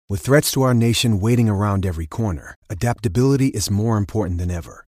With threats to our nation waiting around every corner, adaptability is more important than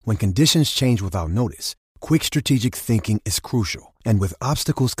ever. When conditions change without notice, quick strategic thinking is crucial. And with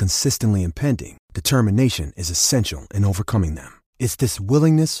obstacles consistently impending, determination is essential in overcoming them. It's this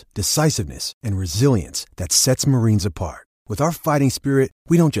willingness, decisiveness, and resilience that sets Marines apart. With our fighting spirit,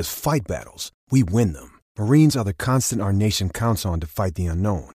 we don't just fight battles, we win them. Marines are the constant our nation counts on to fight the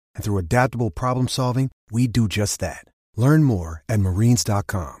unknown. And through adaptable problem solving, we do just that. Learn more at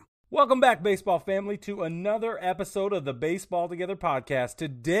marines.com. Welcome back, baseball family, to another episode of the Baseball Together podcast.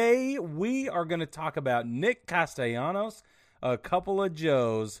 Today, we are going to talk about Nick Castellanos, a couple of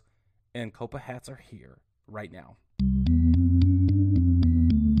Joes, and Copa hats are here right now.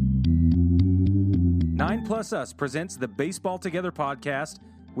 9+Us presents the Baseball Together podcast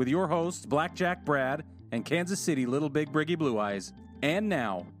with your hosts, Blackjack Brad and Kansas City Little Big Briggy Blue Eyes. And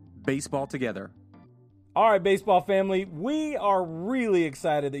now, Baseball Together. All right, baseball family, we are really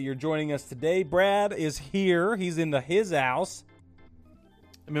excited that you're joining us today. Brad is here. He's in his house.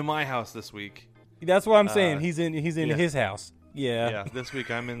 I'm in my house this week. That's what I'm saying. He's in his house. Yeah. Yeah, this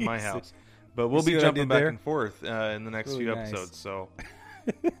week I'm in my house. But we'll be jumping back and forth in the next few episodes. So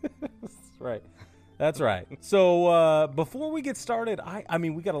That's right. So before we get started, I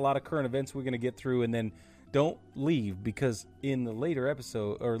mean, we got a lot of current events we're going to get through, and then don't leave, because in the later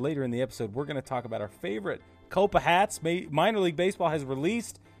in the episode, we're going to talk about our favorite Copa hats. Minor League Baseball has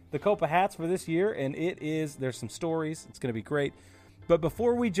released the Copa hats for this year, and there's some stories. It's going to be great. But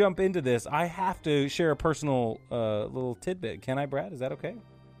before we jump into this, I have to share a personal little tidbit. Can I, Brad? Is that okay?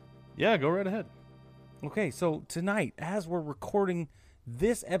 Yeah, go right ahead. Okay, so tonight, as we're recording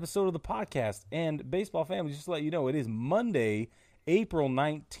this episode of the podcast, and baseball family, just to let you know, it is Monday, April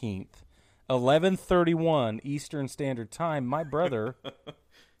 19th. 11:31 Eastern Standard Time. My brother,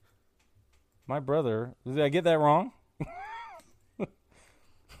 did I get that wrong?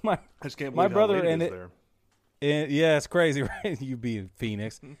 I just can't believe my brother how late and it is there. Yeah, it's crazy, right? You being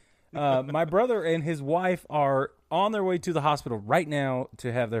Phoenix. My brother and his wife are on their way to the hospital right now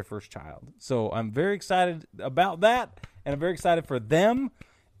to have their first child. So I'm very excited about that, and I'm very excited for them.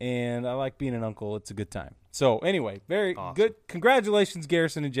 And I like being an uncle. It's a good time. So anyway, very awesome. Good. Congratulations,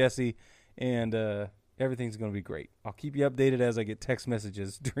 Garrison and Jesse. And everything's going to be great. I'll keep you updated as I get text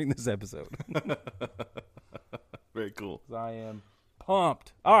messages during this episode. Very cool. I am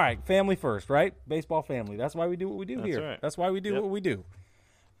pumped. All right, family first, right? Baseball family. That's why we do what we do here. Right. That's why we do what we do.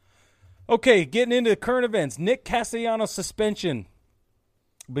 Okay, getting into current events. Nick Castellanos suspension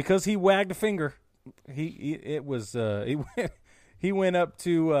because he wagged a finger. He went up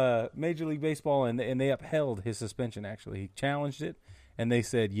to Major League Baseball and they upheld his suspension. Actually, he challenged it, and they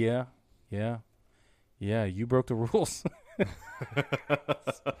said, "Yeah, you broke the rules."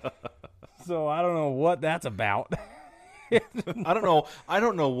 So I don't know what that's about. I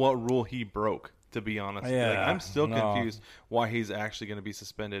don't know what rule he broke, to be honest. Yeah, I'm still confused why he's actually going to be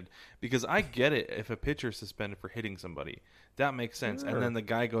suspended, because I get it if a pitcher is suspended for hitting somebody. That makes sense. Sure. And then the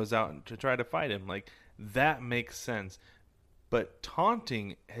guy goes out to try to fight him. Like, that makes sense. But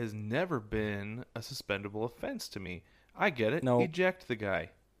taunting has never been a suspendable offense to me. I get it. No. Eject the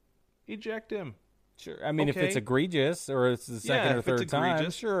guy. Eject him. Sure. I mean, if it's egregious or it's the second or third time,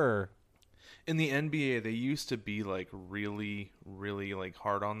 sure. In the NBA, they used to be like really, really like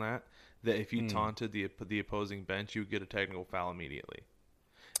hard on that. That if you taunted the opposing bench, you would get a technical foul immediately.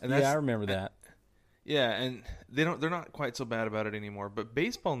 And I remember that. Yeah, and they're not quite so bad about it anymore. But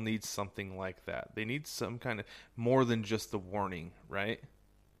baseball needs something like that. They need some kind of more than just the warning, right?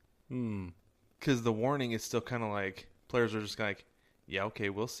 Because the warning is still kind of like players are just like, yeah, okay,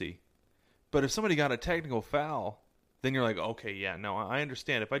 we'll see. But if somebody got a technical foul, then you're like, okay, yeah, no, I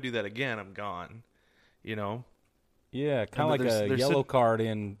understand. If I do that again, I'm gone. You know? Yeah, kind of like a yellow card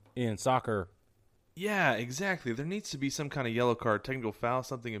in soccer. Yeah, exactly. There needs to be some kind of yellow card, technical foul,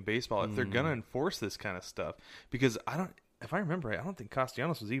 something in baseball if they're going to enforce this kind of stuff. Because if I remember right, I don't think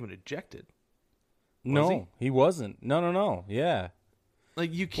Castellanos was even ejected. No, he wasn't. No. Yeah.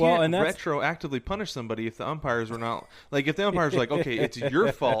 Like, you can't retroactively punish somebody if the umpires were not – like, if the umpires are like, okay, it's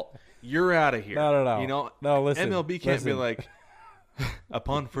your fault, you're out of here. No. You know, no, listen, MLB can't be like,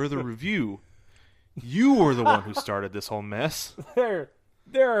 upon further review, you were the one who started this whole mess. There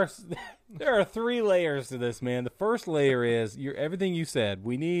are three layers to this, man. The first layer is everything you said.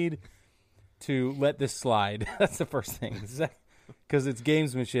 We need to let this slide. That's the first thing, because it's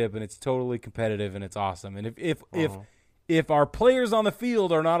gamesmanship and it's totally competitive and it's awesome. And if our players on the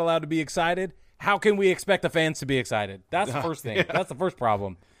field are not allowed to be excited, how can we expect the fans to be excited? That's the first thing. Yeah. That's the first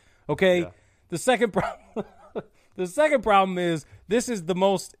problem. Okay. Yeah. The second problem is this is the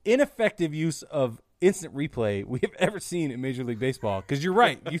most ineffective use of instant replay we have ever seen in Major League Baseball. Because you're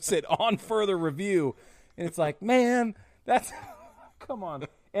right. You said on further review, and it's like, man, that's – come on.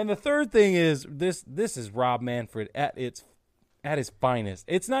 And the third thing is this is Rob Manfred at his finest.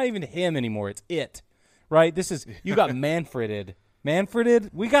 It's not even him anymore. It's it, right? This is – you got Manfreded. Manfreded?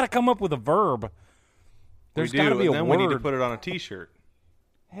 We got to come up with a verb. There's got to be a then word. we need to put it on a T-shirt.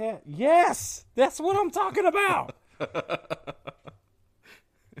 Yes, that's what I'm talking about.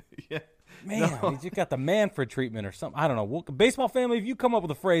 Yeah. Man, you got the Manfred treatment or something. I don't know. Baseball family, if you come up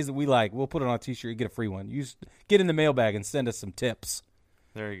with a phrase that we like, we'll put it on a T-shirt. You get a free one. You just get in the mailbag and send us some tips.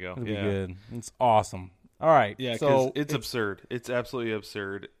 There you go. It'll be good. It's awesome. All right. Yeah, so because it's absurd. It's absolutely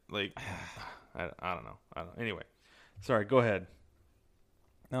absurd. Like, I don't know. Anyway, sorry. Go ahead.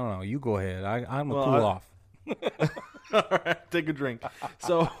 I don't know. You go ahead. I'm going to Well, cool off. All right, take a drink.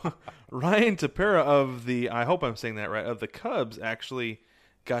 So, Ryan Tepera of I hope I'm saying that right, of the Cubs actually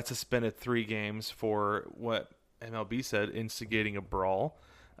got suspended 3 games for what MLB said, instigating a brawl.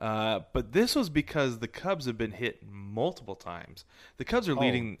 But this was because the Cubs have been hit multiple times. The Cubs are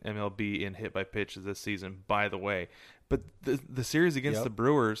leading MLB in hit by pitch this season, by the way. But the series against the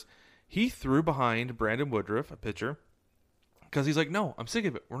Brewers, he threw behind Brandon Woodruff, a pitcher, because he's like, no, I'm sick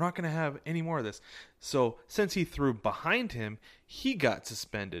of it. We're not going to have any more of this. So since he threw behind him, he got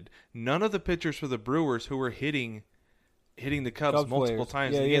suspended. None of the pitchers for the Brewers who were hitting the Cubs multiple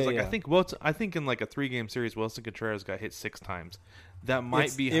times. Yeah, and yeah, like, yeah. I think in like a 3-game series, Wilson Contreras got hit 6 times. That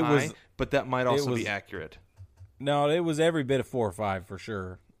might be high, but that might also be accurate. No, it was every bit of 4 or 5 for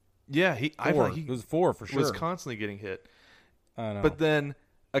sure. Yeah, I thought It was 4 for sure. was constantly getting hit. I know. But then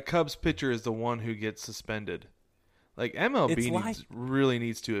a Cubs pitcher is the one who gets suspended. Like MLB really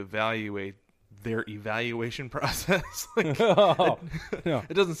needs to evaluate their evaluation process. Like, no.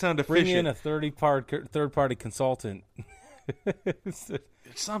 It doesn't sound efficient. Bring in a third-party consultant. It's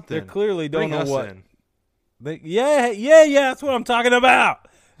something. They clearly don't Bring know us what. in. Yeah. That's what I'm talking about.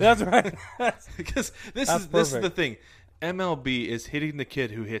 That's right. Because this is the thing. MLB is hitting the kid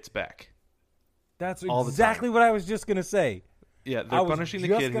who hits back. That's all exactly what I was just gonna say. Yeah, they're punishing the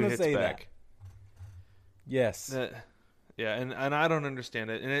kid who hits back. That. Yes. Yeah, and I don't understand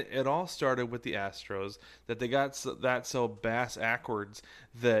it. And it all started with the Astros, that they got so bass-ackwards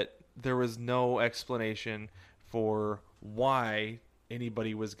that there was no explanation for why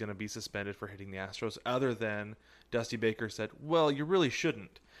anybody was going to be suspended for hitting the Astros other than Dusty Baker said, well, you really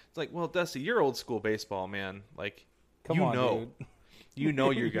shouldn't. It's like, well, Dusty, you're old school baseball, man. Like, Come on, dude. You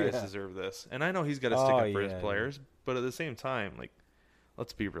know you guys deserve this. And I know he's got to stick up for his players, but at the same time, like,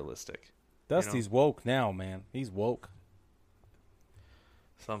 let's be realistic. Dusty's woke now, man. He's woke.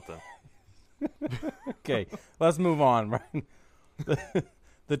 Something. Okay, let's move on. Right?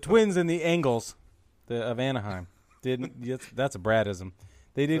 The Twins and the Angels of Anaheim didn't. That's a Bradism.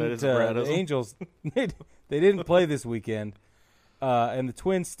 They didn't. That is a Bradism. The Angels. They didn't play this weekend, and the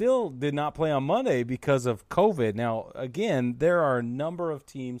Twins still did not play on Monday because of COVID. Now, again, there are a number of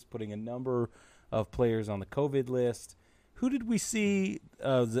teams putting a number of players on the COVID list. Who did we see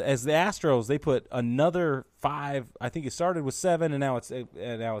as the Astros? They put another 5. I think it started with 7, and now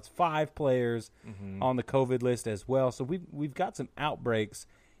it's 5 players on the COVID list as well. So we've got some outbreaks,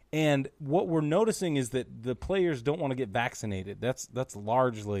 and what we're noticing is that the players don't want to get vaccinated. That's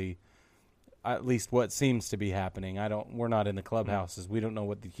largely, at least, what seems to be happening. We're not in the clubhouses. We don't know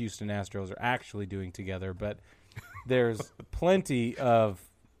what the Houston Astros are actually doing together, but there's plenty of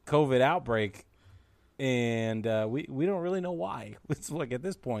COVID outbreak. And we don't really know why. It's like at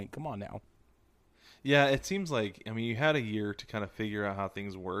this point, come on now. Yeah, it seems like, I mean, you had a year to kind of figure out how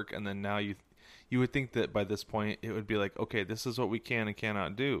things work, and then now you would think that by this point it would be like, okay, this is what we can and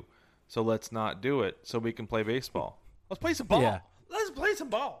cannot do, so let's not do it so we can play baseball. Let's play some ball. Yeah. Let's play some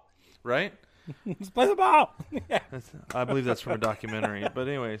ball. Right? Let's play the ball. Yeah. I believe that's from a documentary. But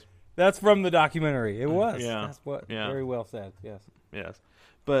anyways. That's from the documentary. It was. Yeah. That's what. Yeah. Very well said. Yes. Yes.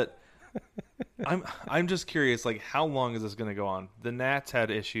 But I'm just curious, like, how long is this going to go on? The Nats had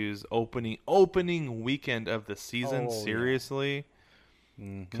issues opening weekend of the season. Seriously? Yeah.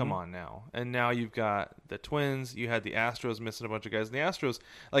 Mm-hmm. Come on now. And now you've got the Twins. You had the Astros missing a bunch of guys. And the Astros,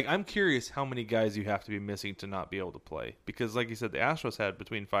 like, I'm curious how many guys you have to be missing to not be able to play. Because, like you said, the Astros had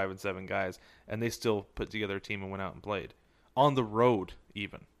between 5 and 7 guys, and they still put together a team and went out and played. On the road,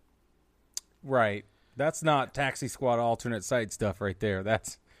 even. Right. That's not taxi squad alternate site stuff right there.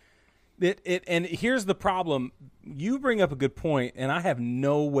 That's it. And here's the problem. You bring up a good point, and I have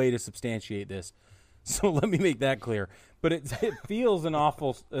no way to substantiate this. So let me make that clear. But it feels an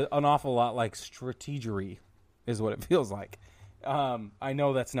awful lot like strategery is what it feels like. I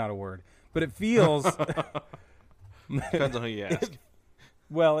know that's not a word, but it feels Depends on who you ask.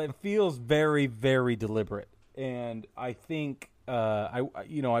 Well, it feels very, very deliberate, and I think I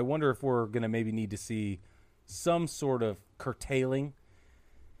wonder if we're going to maybe need to see some sort of curtailing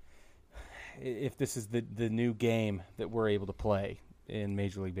if this is the new game that we're able to play in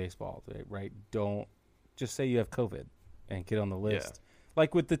Major League Baseball, right? Don't just say you have COVID and get on the list. Yeah.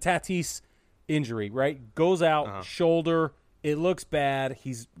 Like with the Tatis injury, right? Goes out, shoulder, it looks bad,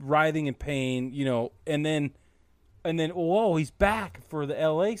 he's writhing in pain, and then whoa, he's back for the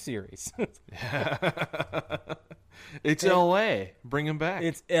LA series. It's LA. Bring him back.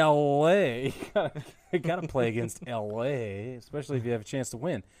 It's LA. You gotta play against LA, especially if you have a chance to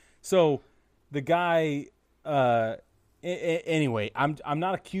win. So the guy anyway, I'm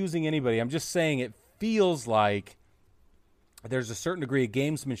not accusing anybody. I'm just saying it feels like there's a certain degree of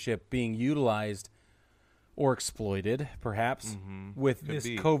gamesmanship being utilized or exploited, perhaps, with this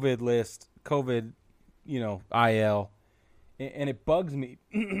COVID list, COVID, IL, and it bugs me,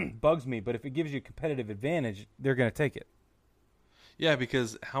 But if it gives you a competitive advantage, they're going to take it. Yeah,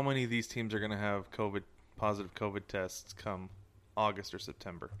 because how many of these teams are going to have positive COVID tests come August or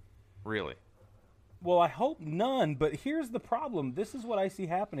September? Really? Well, I hope none. But here's the problem. This is what I see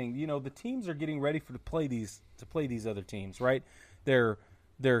happening. The teams are getting ready to play these other teams, right? They're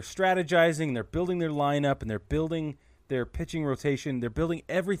strategizing, they're building their lineup, and they're building their pitching rotation. They're building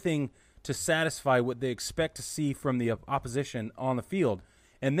everything to satisfy what they expect to see from the opposition on the field.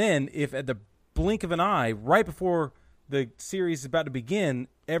 And then if at the blink of an eye, right before the series is about to begin,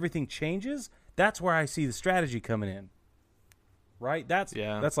 everything changes, that's where I see the strategy coming in. Right? That's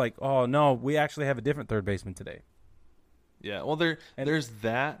like, oh, no, we actually have a different third baseman today. Yeah, well, there's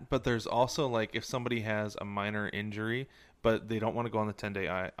that, but there's also, like, if somebody has a minor injury, but they don't want to go on the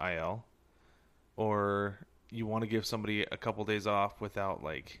 10-day IL, or you want to give somebody a couple days off without,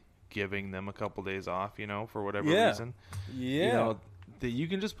 like, giving them a couple days off, for whatever reason. Yeah. You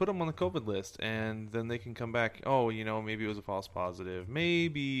can just put them on the COVID list, and then they can come back. Oh, maybe it was a false positive.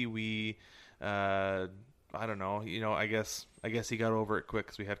 Maybe we, I don't know. I guess he got over it quick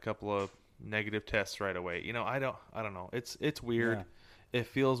because we had a couple of negative tests right away. I don't know. It's weird. Yeah. It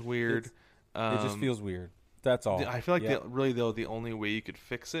feels weird. It just feels weird. That's all. I feel like the only way you could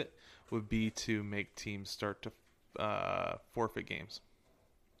fix it would be to make teams start to forfeit games.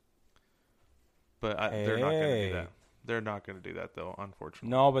 But they're not going to do that. They're not going to do that, though, unfortunately.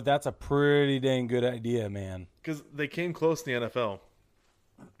 No, but that's a pretty dang good idea, man. Because they came close in the NFL.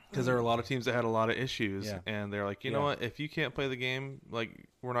 Because there were a lot of teams that had a lot of issues, and they're like, you know what? If you can't play the game, like,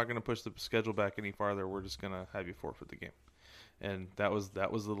 we're not going to push the schedule back any farther. We're just going to have you forfeit the game. And that was the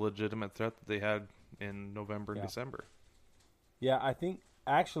legitimate threat that they had in November and December. Yeah, I think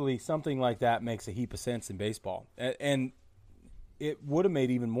actually something like that makes a heap of sense in baseball. And it would have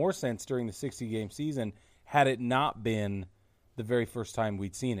made even more sense during the 60-game season had it not been the very first time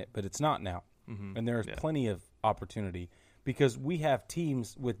we'd seen it. But it's not now. Mm-hmm. And there is plenty of opportunity because we have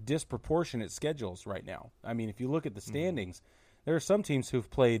teams with disproportionate schedules right now. I mean, if you look at the standings, there are some teams who've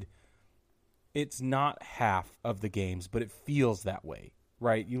played – it's not half of the games, but it feels that way,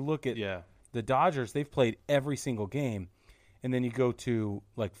 right? You look at the Dodgers, they've played every single game. And then you go to,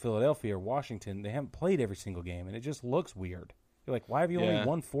 like, Philadelphia or Washington, they haven't played every single game, and it just looks weird. You're like, why have you only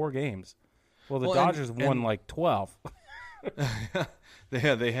won 4 games? Well, the Dodgers won like 12.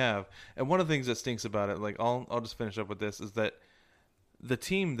 They have. And one of the things that stinks about it, like I'll just finish up with this, is that the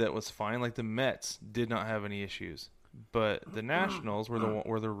team that was fine, like the Mets, did not have any issues, but the Nationals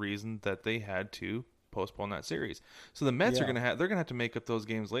were the reason that they had to postpone that series. So the Mets they're gonna have to make up those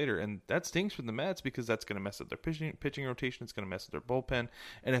games later, and that stinks for the Mets because that's gonna mess up their pitching rotation. It's gonna mess up their bullpen,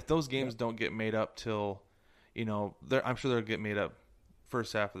 and if those games don't get made up till I'm sure they'll get made up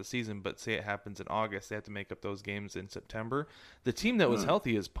first half of the season, but say it happens in August, they have to make up those games in September. The team that was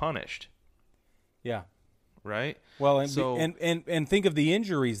healthy is punished. Yeah. Right? Well, and think of the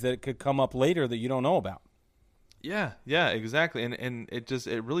injuries that could come up later that you don't know about. Yeah, exactly. And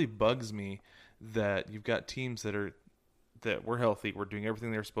it really bugs me that you've got teams that were healthy, were doing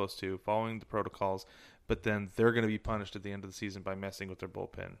everything they're supposed to, following the protocols, but then they're going to be punished at the end of the season by messing with their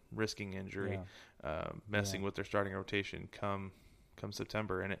bullpen, risking injury, messing with their starting rotation come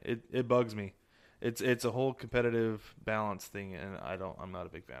September, and it bugs me. It's a whole competitive balance thing, and I'm not a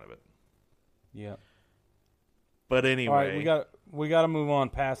big fan of it. Yeah. But anyway, all right, we got to move on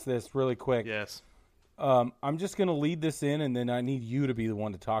past this really quick. Yes. I'm just going to lead this in, and then I need you to be the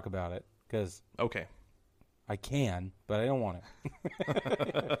one to talk about it because I can, but I don't want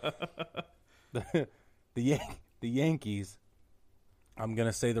to. The Yankees, I'm going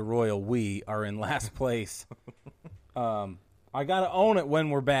to say the royal we, are in last place. I got to own it when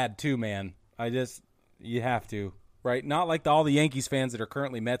we're bad too, man. You have to. right? Not like all the Yankees fans that are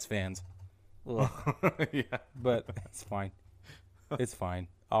currently Mets fans. Ugh. Yeah. But it's fine. It's fine.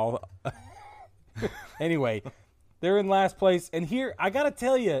 Anyway, they're in last place. And here, I got to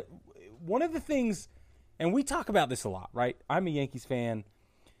tell you, one of the things, and we talk about this a lot, right? I'm a Yankees fan,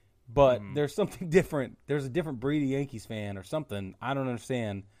 but there's something different. There's a different breed of Yankees fan or something. I don't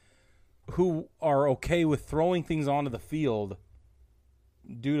understand, who are okay with throwing things onto the field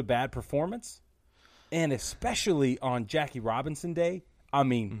due to bad performance. And especially on Jackie Robinson Day. I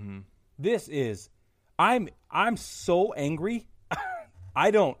mean, this is, I'm so angry.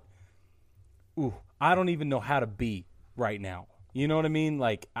 I don't even know how to be right now. You know what I mean?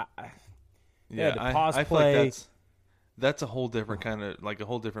 Like, Yeah, to pause I feel play. like that's a whole different kind of, like a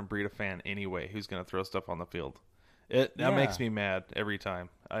whole different breed of fan anyway, who's going to throw stuff on the field. That makes me mad every time.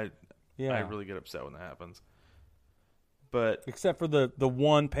 I really get upset when that happens. But except for the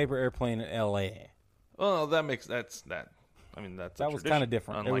one paper airplane in L.A. Well, that was kind of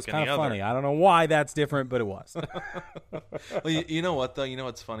different. It was kind of other. funny. I don't know why that's different, but it was. Well, you know what though? You know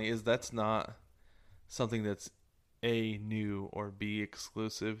what's funny is that's not something that's A, new, or B,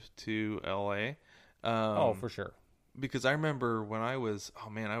 exclusive to LA. For sure. Because I remember when I was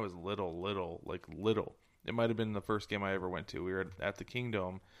little. It might have been the first game I ever went to. We were at the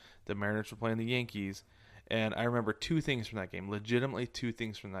Kingdome. The Mariners were playing the Yankees, and I remember two things from that game. Legitimately, two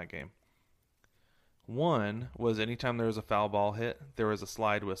things from that game. One was anytime there was a foul ball hit, there was a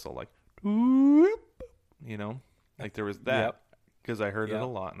slide whistle, like, like there was that, because I heard it a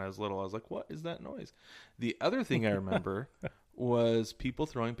lot, and I was little. I was like, what is that noise? The other thing I remember was people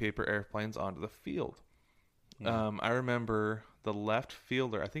throwing paper airplanes onto the field. I remember the left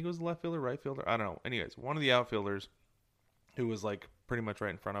fielder, I think it was the left fielder, right fielder, I don't know. Anyways, one of the outfielders, who was like pretty much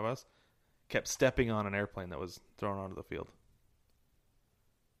right in front of us, kept stepping on an airplane that was thrown onto the field.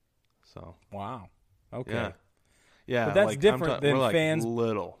 So. Wow. Okay. Yeah. But that's different than we're fans.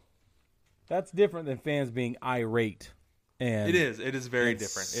 Little. That's different than fans being irate. And it is. It is very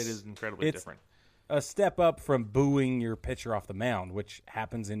different. It is incredibly different. A step up from booing your pitcher off the mound, which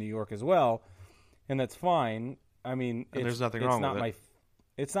happens in New York as well, and that's fine. I mean, there's nothing wrong with it.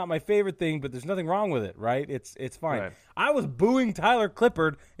 It's not my favorite thing, but there's nothing wrong with it, right? It's fine. Right. I was booing Tyler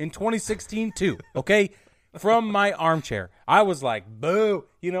Clippard in 2016 too. Okay. From my armchair. I was like, boo.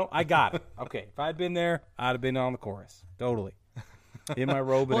 I got it. Okay, if I'd been there, I'd have been on the chorus. Totally. In my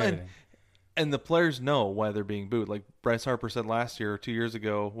robe and everything. And the players know why they're being booed. Like Bryce Harper said last year or 2 years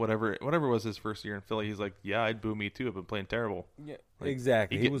ago, whatever was his first year in Philly, he's like, yeah, I'd boo me too. I've been playing terrible. Yeah,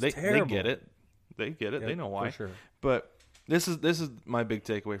 exactly. It was terrible. They get it. They get it. Yep, they know why. For sure. But this is my big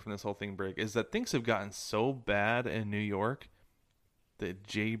takeaway from this whole thing, Brig, is that things have gotten so bad in New York that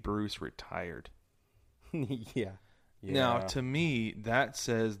Jay Bruce retired. Yeah. Now, to me, that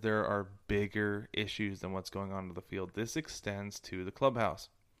says there are bigger issues than what's going on to the field. This extends to the clubhouse.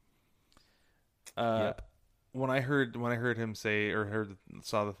 When I heard him say, or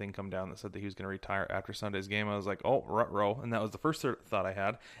saw the thing come down that said that he was going to retire after Sunday's game, I was like, oh, ruh-roh. And that was the first thought I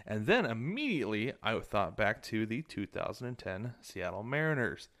had. And then immediately I thought back to the 2010 Seattle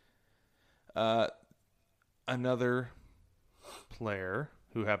Mariners. Another player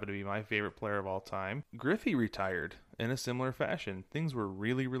who happened to be my favorite player of all time, Griffey, retired in a similar fashion. Things were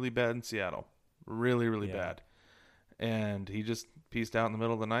really, really bad in Seattle. Really, really bad. And he just peaced out in the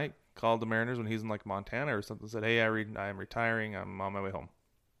middle of the night, called the Mariners when he's in like Montana or something, said, hey, I'm retiring. I'm on my way home.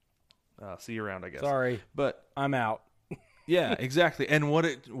 See you around, I guess. Sorry, but I'm out. Yeah, exactly. And what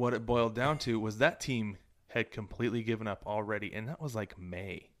it boiled down to was that team had completely given up already, and that was like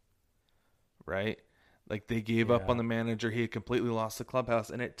May, right? Like they gave up on the manager. He had completely lost the clubhouse,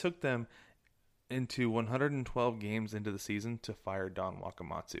 and it took them into 112 games into the season to fire Don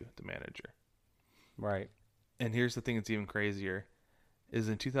Wakamatsu, the manager. Right. And here's the thing that's even crazier, is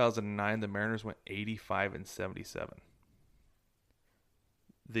in 2009, the Mariners went 85-77.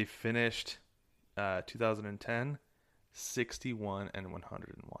 They finished 2010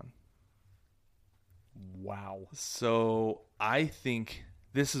 61-101. Wow. So I think,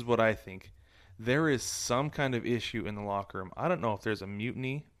 this is what I think. There is some kind of issue in the locker room. I don't know if there's a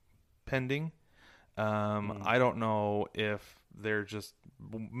mutiny pending. I don't know if there's just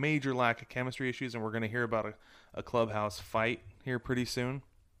major lack of chemistry issues, and we're going to hear about a clubhouse fight here pretty soon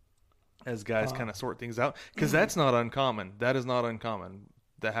as guys kind of sort things out. Because that's not uncommon. That is not uncommon.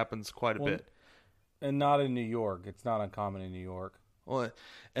 That happens quite a bit. And not in New York. It's not uncommon in New York. Well,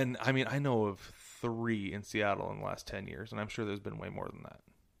 and I mean, I know of 3 in Seattle in the last 10 years, and I'm sure there's been way more than that.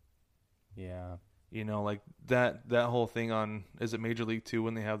 Yeah. You know, like that whole thing on, is it Major League 2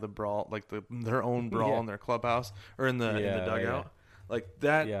 when they have the brawl, like their own brawl in their clubhouse or in the dugout? Yeah. Like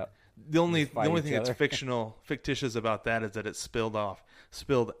that. Yeah. The only fight thing each that's other. fictitious about that is that it spilled out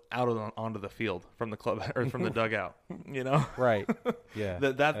onto the field from the club or from the dugout. You know, Right. Yeah.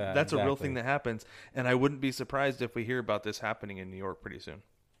 that's a real exactly. thing that happens, and I wouldn't be surprised if we hear about this happening in New York pretty soon.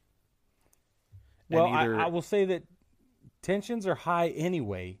 Well, And either, I will say that tensions are high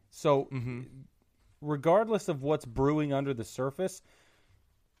anyway. So, regardless of what's brewing under the surface,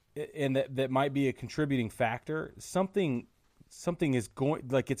 and that might be a contributing factor, something is going,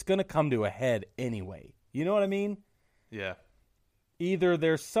 like, it's going to come to a head anyway. You know what I mean? yeah, Either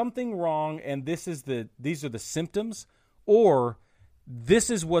there's something wrong and these are the symptoms, or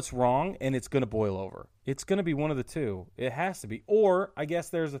this is what's wrong and it's going to boil over. It's going to be one of the two. It has to be. Or I guess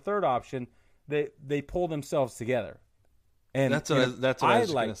there's a third option. They pull themselves together. And that's what I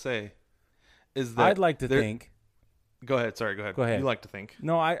was going to say. Is that I'd like to think. Go ahead. Sorry. Go ahead. Go ahead. You like to think?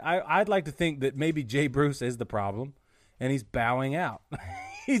 No, I'd like to think that maybe Jay Bruce is the problem, and he's bowing out.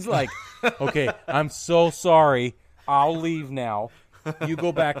 He's like, okay, I'm so sorry. I'll leave now. You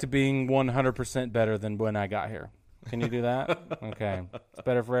go back to being 100% better than when I got here. Can you do that? Okay. It's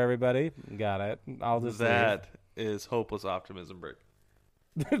better for everybody. Got it. I'll just That is hopeless optimism, Brick.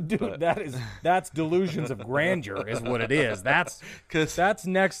 leave. Dude, that's delusions of grandeur is what it is. That's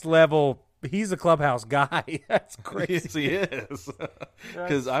next level. He's a clubhouse guy. That's crazy. Yes, he is.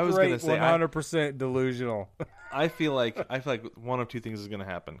 Because I was going to say 100% delusional. I feel like one of two things is going to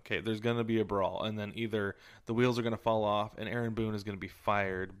happen. Okay, there's going to be a brawl, and then either the wheels are going to fall off, and Aaron Boone is going to be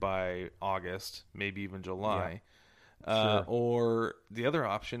fired by August, maybe even July, Sure. or the other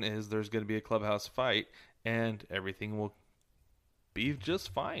option is there's going to be a clubhouse fight, and everything will be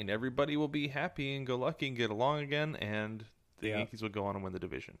just fine. Everybody will be happy and go lucky and get along again, and the Yankees will go on and win the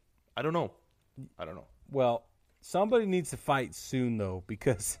division. I don't know. Well, somebody needs to fight soon, though,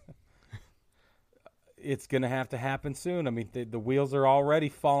 because it's going to have to happen soon. I mean, the wheels are already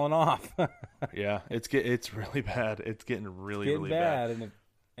falling off. Yeah, it's really bad. It's getting really Getting really bad,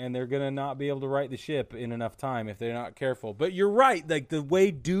 and they're going to not be able to right the ship in enough time if they're not careful. But you're right. Like, the way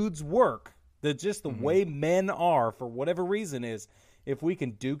dudes work, the way men are, for whatever reason, is if we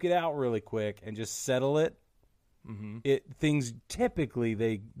can duke it out really quick and just settle it, things typically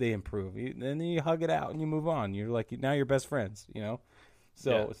they improve. And then you hug it out and you move on. You're like, now you're best friends, you know?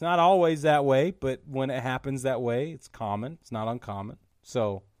 So It's not always that way, but when it happens that way, it's common. It's not uncommon.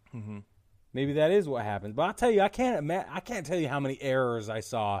 So maybe that is what happens. But I'll tell you, I can't tell you how many errors I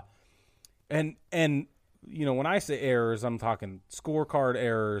saw. And you know, when I say errors, I'm talking scorecard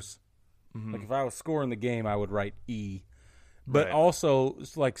errors. Like if I was scoring the game, I would write E. But Right. also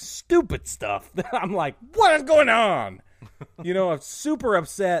it's like stupid stuff that I'm like, what is going on? You know, I'm super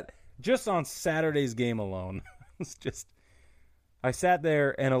upset just on Saturday's game alone. It's just, I sat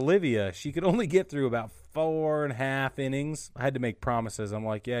there and Olivia, she could only get through about 4.5 innings. I had to make promises. I'm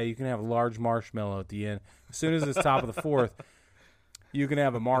like, yeah, you can have a large marshmallow at the end. As soon as it's top of the fourth, you can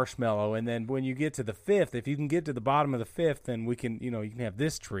have a marshmallow. And then when you get to the fifth, if you can get to the bottom of the fifth, then we can, you know, you can have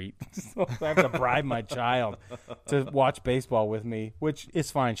this treat. So I have to bribe my child to watch baseball with me, which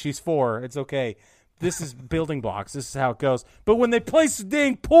is fine. She's 4. It's okay. This is building blocks. This is how it goes. But when they play so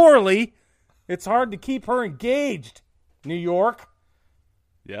dang poorly, it's hard to keep her engaged. New York.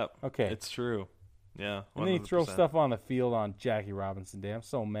 Yep. Okay. It's true. Yeah. 100%. And then you throw stuff on the field on Jackie Robinson Day. I'm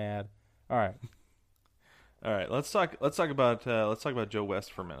so mad. All right. All right. Let's talk about Joe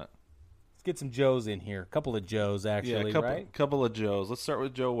West for a minute. Let's get some Joes in here. A couple of Joes, actually, right? Couple of Joes. Let's start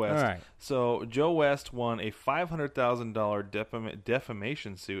with Joe West. All right. So Joe West won a $500,000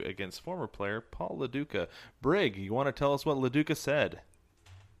 defamation suit against former player Paul LaDuca. Brig, you want to tell us what LaDuca said?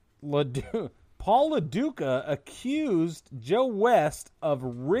 Paul LaDuca accused Joe West of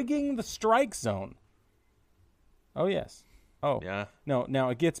rigging the strike zone. Oh, yes. Oh. Yeah. No, now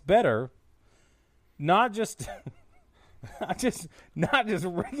it gets better. Not just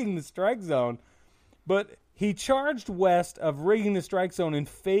rigging the strike zone, but he charged West of rigging the strike zone in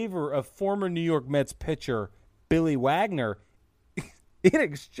favor of former New York Mets pitcher Billy Wagner in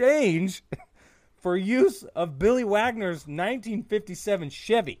exchange for use of Billy Wagner's 1957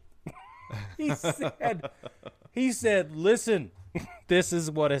 Chevy. He said, listen, this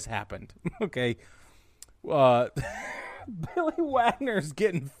is what has happened. Okay. Billy Wagner's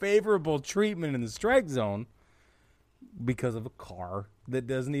getting favorable treatment in the strike zone because of a car that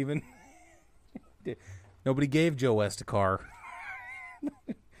doesn't even... Nobody gave Joe West a car.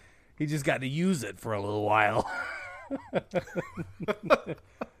 He just got to use it for a little while.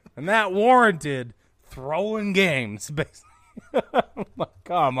 And that warranted throwing games, basically.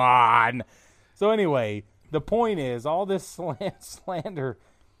 Come on. So anyway, the point is, all this slander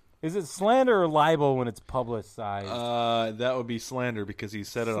Is it slander or libel when it's publicized? That would be slander because he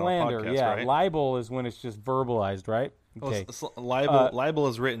said it Slander, on a podcast, yeah. right? Libel is when it's just verbalized, right? Okay. Libel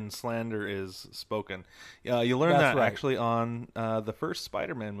is written, slander is spoken. You learn That's that right. actually on the first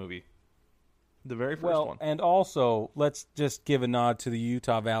Spider-Man movie, the very first one. And also, let's just give a nod to the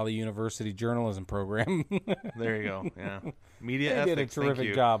Utah Valley University journalism program. There you go. Yeah, media They did a ethics. Thank terrific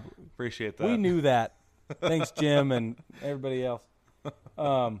you. job. Appreciate that. We knew that. Thanks, Jim, and everybody else.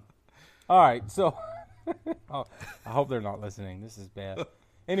 All right, so I hope they're not listening. This is bad.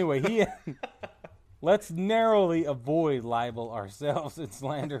 Anyway, let's narrowly avoid libel ourselves and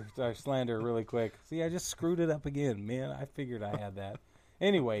slander really quick. See, I just screwed it up again, man. I figured I had that.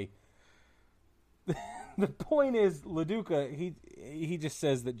 Anyway, the point is, LaDuca, he just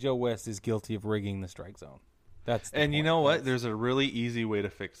says that Joe West is guilty of rigging the strike zone. That's the And you point. know what? There's a really easy way to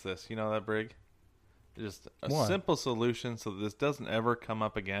fix this. You know that, Brig? Just a What? simple solution so that this doesn't ever come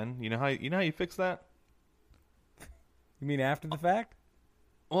up again. You know how you fix that? You mean after the fact?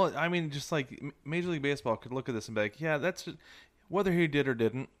 Well, I mean, just like Major League Baseball could look at this and be like, yeah, that's whether he did or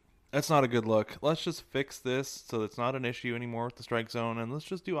didn't, that's not a good look. Let's just fix this so it's not an issue anymore with the strike zone, and let's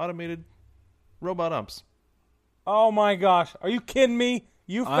just do automated robot umps. Oh my gosh, are you kidding me?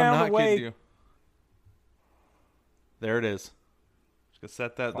 You I'm found not a way. kidding you. There it is. Just gonna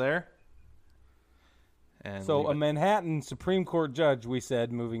set that there. And So leave a it. Manhattan Supreme Court judge, we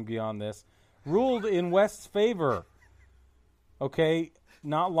said, moving beyond this, ruled in West's favor. Okay,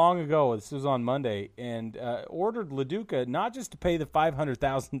 not long ago, this was on Monday, and ordered LaDuca not just to pay the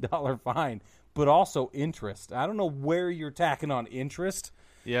 $500,000 fine, but also interest. I don't know where you're tacking on interest.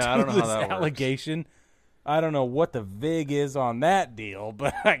 Yeah, I don't know to how this that works. allegation. I don't know what the vig is on that deal,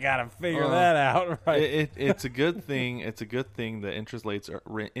 but I gotta figure that out. Right? It's a good thing. It's a good thing that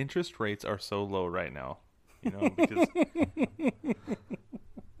interest rates are so low right now. You know, because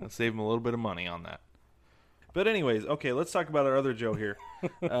I'll save them a little bit of money on that. But anyways, okay, let's talk about our other Joe here.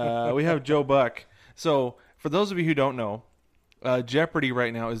 We have Joe Buck. So for those of you who don't know, Jeopardy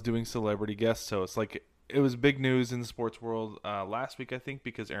right now is doing celebrity guest hosts. Like, it was big news in the sports world last week, I think,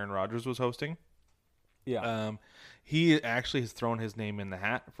 because Aaron Rodgers was hosting. Yeah. He actually has thrown his name in the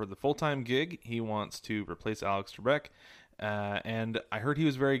hat for the full-time gig. He wants to replace Alex Trebek. And I heard he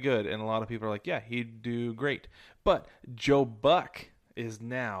was very good, and a lot of people are like, yeah, he'd do great. But Joe Buck is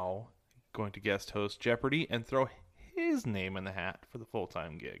now going to guest host Jeopardy and throw his name in the hat for the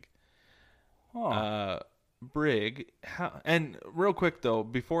full-time gig. Brig, and real quick though,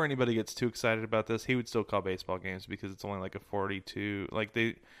 before anybody gets too excited about this, he would still call baseball games because it's only like a 42, like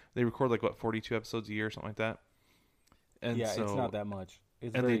they record like what 42 episodes a year or something like that. And yeah, so, it's not that much.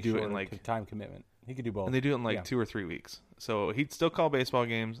 It's and very they do it short in, like, time commitment. He could do both. and they do it in like Yeah. 2 or 3 weeks. So he'd still call baseball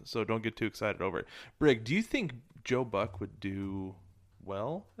games. So don't get too excited over it. Brig, do you think Joe Buck would do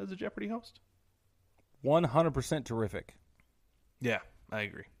well as a Jeopardy host? 100% terrific. Yeah, I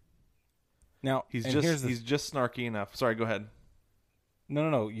agree. Now, He's and here's just the, just snarky enough. Sorry, go ahead.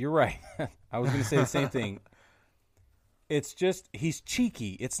 No, you're right. I was going to say the same thing. It's just he's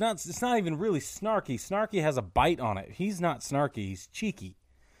cheeky. It's not even really snarky. Snarky has a bite on it. He's not snarky. He's cheeky,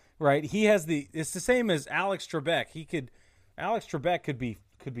 right? It's the same as Alex Trebek. Alex Trebek could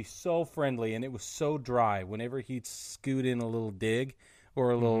be so friendly, and it was so dry. Whenever he'd scoot in a little dig or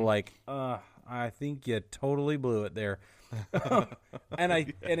a little like, I think you totally blew it there, and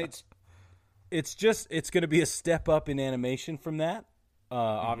it's going to be a step up in animation from that.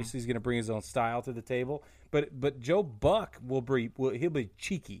 Obviously, he's going to bring his own style to the table, but Joe Buck he'll be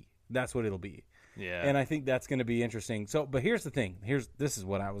cheeky. That's what it'll be. Yeah, And I think that's going to be interesting. So, but here's the thing. This is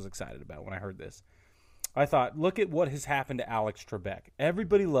what I was excited about when I heard this. I thought, look at what has happened to Alex Trebek.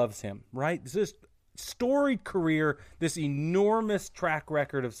 Everybody loves him, right? This storied career, this enormous track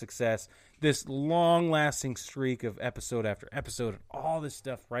record of success, this long-lasting streak of episode after episode, and all this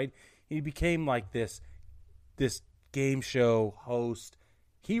stuff, right? He became like this game show host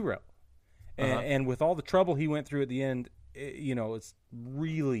hero. And with all the trouble he went through at the end, it's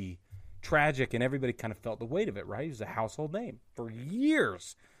really tragic, and everybody kind of felt the weight of it, right? He was a household name for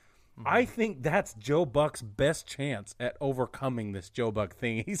years. I think that's Joe Buck's best chance at overcoming this Joe Buck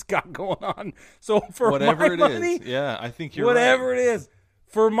thing he's got going on. So for whatever my it money, is, yeah, I think you're whatever right. it is,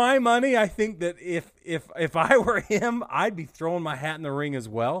 for my money, I think that if I were him, I'd be throwing my hat in the ring as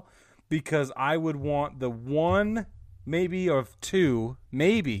well, because I would want the one, maybe of two,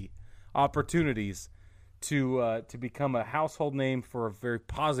 maybe opportunities to become a household name for a very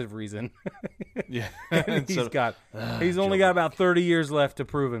positive reason. Yeah, And he's only got about 30 years left to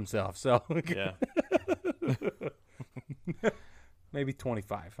prove himself. So yeah. maybe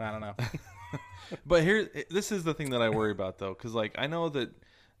 25. I don't know. But this is the thing that I worry about though, because like I know that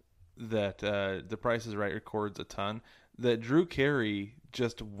that The Price is Right records a ton, that Drew Carey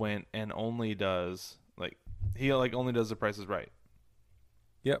just went and only does only does The Price is Right.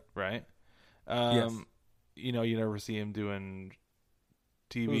 Yep. Right? Yes. You never see him doing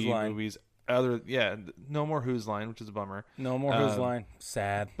TV Who's Line? movies. No more Who's Line, which is a bummer. No more Who's Line.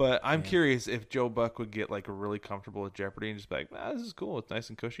 Sad. But I'm curious if Joe Buck would get really comfortable with Jeopardy and just be like, this is cool. It's nice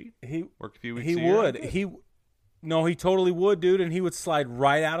and cushy. He Work a few weeks. He a year, would. I'm good. He totally would, dude, and he would slide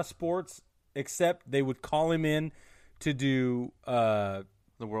right out of sports. Except they would call him in to do the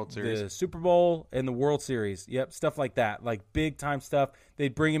World Series, the Super Bowl, and the World Series. Yep, stuff like that, like big time stuff.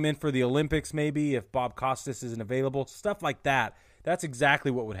 They'd bring him in for the Olympics, maybe if Bob Costas isn't available. Stuff like that. That's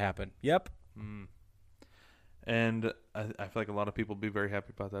exactly what would happen. Yep. And I feel like a lot of people will be very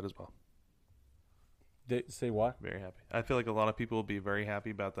happy about that as well. They say what? Very happy. I feel like a lot of people will be very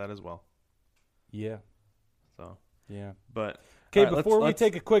happy about that as well. Yeah. So Yeah. but Okay, all right, before we let's-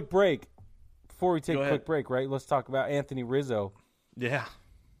 take a quick break, Go ahead. right? Let's talk about Anthony Rizzo Yeah.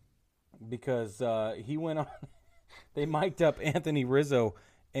 because he went on. They mic'd up Anthony Rizzo,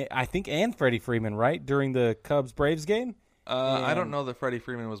 I think, and Freddie Freeman, right, during the Cubs-Braves game. I don't know that Freddie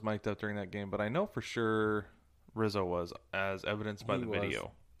Freeman was mic'd up during that game, but I know for sure Rizzo was, as evidenced by He the was.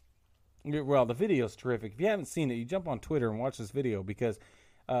 video. Well, the video's terrific. If you haven't seen it, you jump on Twitter and watch this video because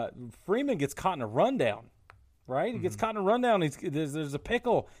Freeman gets caught in a rundown, right? He gets caught in a rundown. There's a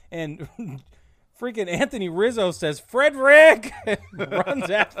pickle, and freaking Anthony Rizzo says, "Frederick!" runs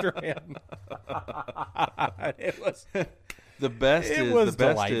after him. It was The best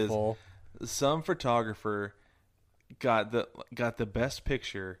delightful. is some photographer got the best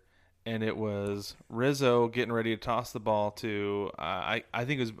picture, and it was Rizzo getting ready to toss the ball to I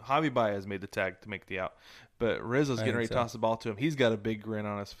think it was Javi Baez made the tag to make the out, but Rizzo's getting ready to toss the ball to him. He's got a big grin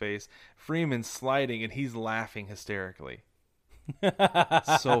on his face. Freeman's sliding, and he's laughing hysterically.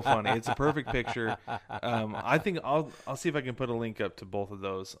 So funny. It's a perfect picture. I think I'll see if I can put a link up to both of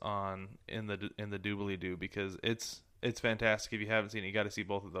those in the doobly doo because it's fantastic. If you haven't seen it, you got to see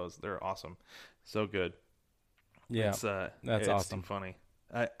both of those. They're awesome. So good. Yeah, It's awesome. too funny.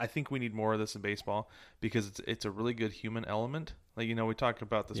 I think we need more of this in baseball because it's a really good human element. Like, we talked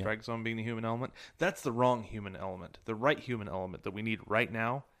about the strike zone being the human element. That's the wrong human element. The right human element that we need right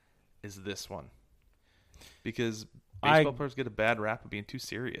now is this one. Because baseball players get a bad rap of being too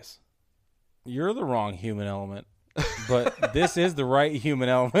serious. You're the wrong human element, but this is the right human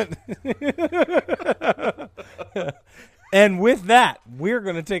element. And with that, we're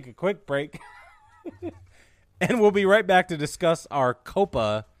going to take a quick break. And we'll be right back to discuss our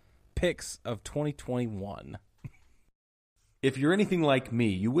Copa picks of 2021. If you're anything like me,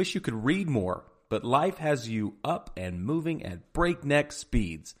 you wish you could read more, but life has you up and moving at breakneck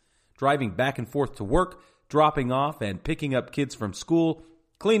speeds. Driving back and forth to work, dropping off and picking up kids from school,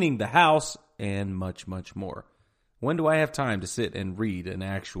 cleaning the house, and much, much more. When do I have time to sit and read an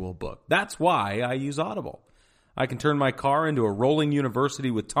actual book? That's why I use Audible. I can turn my car into a rolling university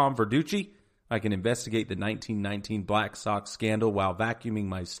with Tom Verducci. I can investigate the 1919 Black Sox scandal while vacuuming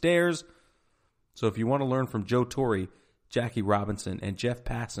my stairs. So if you want to learn from Joe Torre, Jackie Robinson, and Jeff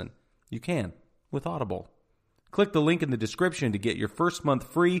Passan, you can with Audible. Click the link in the description to get your first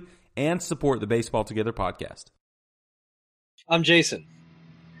month free and support the Baseball Together podcast. I'm Jason.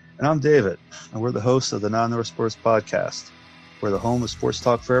 And I'm David, and we're the hosts of the Non North Sports Podcast. We're the home of sports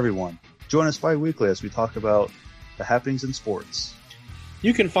talk for everyone. Join us bi-weekly as we talk about the happenings in sports.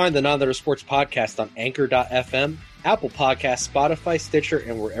 You can find the Non-Letter Sports Podcast on Anchor.fm, Apple Podcasts, Spotify, Stitcher,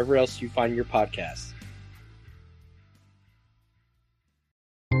 and wherever else you find your podcasts.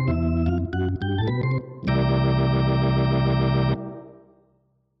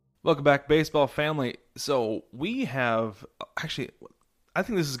 Welcome back, baseball family. So we have I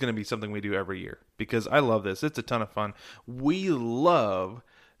think this is going to be something we do every year because I love this. It's a ton of fun. We love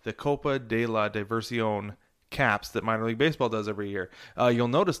the Copa de la Diversión caps that minor league baseball does every year. You'll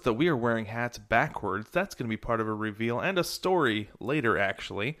notice that we are wearing hats backwards. That's going to be part of a reveal and a story later,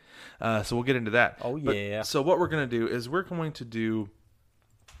 actually. So we'll get into that. Oh, yeah. So what we're going to do is we're going to do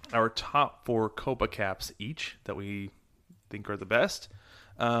our top 4 Copa caps each that we think are the best.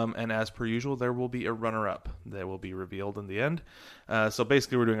 And as per usual, there will be a runner-up that will be revealed in the end. So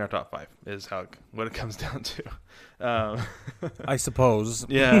basically, we're doing our top 5 is what it comes down to. I suppose.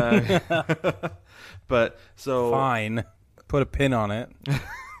 Yeah. But so Fine. Put a pin on it.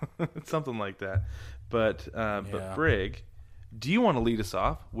 something like that. But Brig, do you want to lead us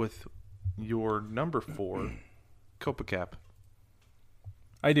off with your number 4 Copa cap?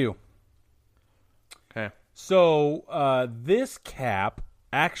 I do. Okay. So this cap,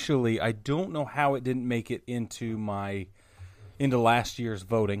 actually, I don't know how it didn't make it into last year's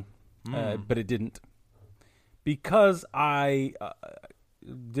voting. but it didn't. Because I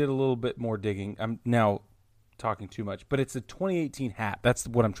did a little bit more digging. I'm now talking too much, but it's a 2018 hat. That's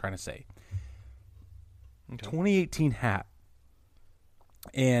what I'm trying to say. Okay. 2018 hat.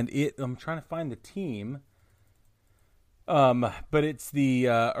 And I'm trying to find the team. But it's the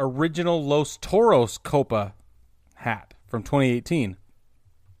original Los Toros Copa hat from 2018.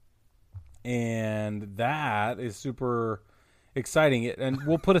 And that is super exciting. And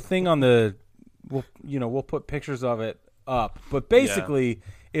we'll put a thing on we'll put pictures of it up. But basically,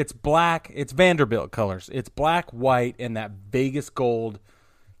 it's black. It's Vanderbilt colors. It's black, white, and that Vegas gold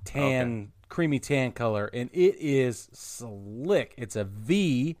tan, creamy tan color. And it is slick. It's a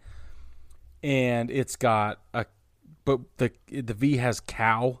V, and it's got but the V has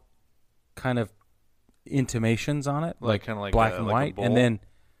cow kind of intimations on it, like kind of like black and white, and then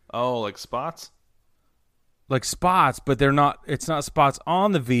like spots. Like spots, but they're not. It's not spots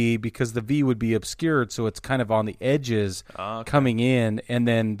on the V because the V would be obscured, so it's kind of on the edges coming in. And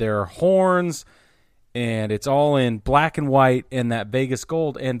then there are horns, and it's all in black and white and that Vegas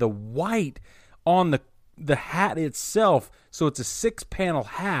gold, and the white on the hat itself. So it's a 6-panel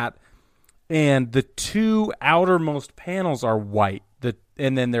hat, and the 2 outermost panels are white.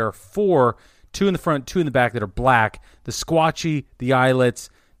 And then there are 4, 2 in the front, 2 in the back that are black. The squatchy, the eyelets,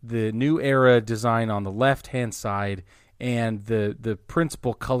 the New Era design on the left-hand side, and the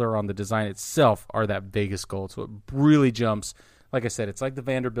principal color on the design itself are that Vegas gold. So it really jumps. Like I said, it's like the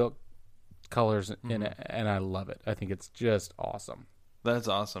Vanderbilt colors, and I love it. I think it's just awesome. That's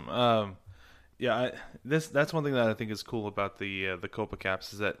awesome. That's one thing that I think is cool about the Copa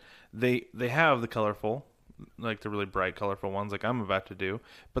caps is that they have the colorful, like the really bright, colorful ones, like I'm about to do,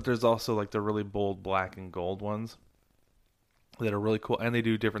 but there's also like the really bold black and gold ones that are really cool, and they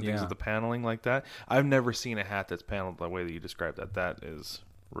do different things with the paneling like that. I've never seen a hat that's paneled the way that you described that. That is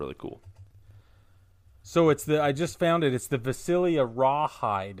really cool. So I just found it. It's the Vasilia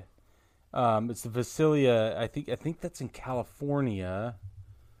Rawhide. It's the Vasilia. I think that's in California.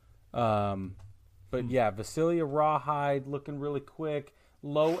 But yeah, Vasilia Rawhide, looking really quick.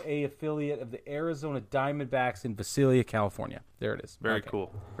 Low A affiliate of the Arizona Diamondbacks in Vasilia, California. There it is. Very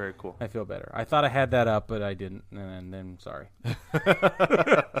cool. Very cool. I feel better. I thought I had that up, but I didn't. And then sorry.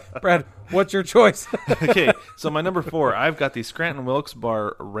 Brad, what's your choice? Okay, so my number 4, I've got the Scranton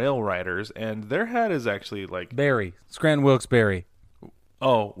Wilkes-Barre Rail Riders, and their hat is actually like Barry. Scranton Wilkes-Barre.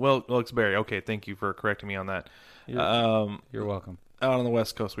 Oh, Wilkes-Barre. Okay, thank you for correcting me on that. You're welcome. Out on the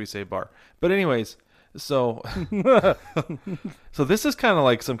West Coast, we say bar. But anyways, so this is kind of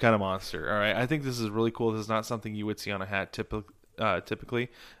like some kind of monster. All right, I think this is really cool. This is not something you would see on a hat typically.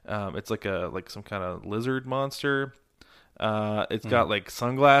 It's like some kind of lizard monster. It's got like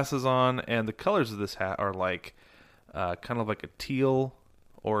sunglasses on, and the colors of this hat are like kind of like a teal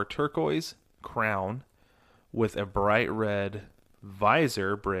or turquoise crown with a bright red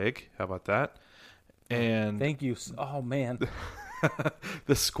visor brig. How about that? And thank you. Oh man.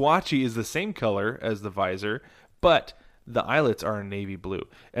 The squatchy is the same color as the visor, but the eyelets are navy blue.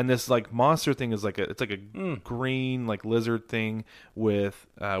 And this like monster thing is like a green like lizard thing with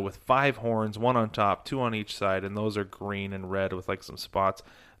 5 horns, 1 on top, 2 on each side, and those are green and red with like some spots.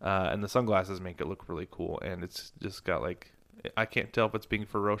 And the sunglasses make it look really cool, and it's just got like, I can't tell if it's being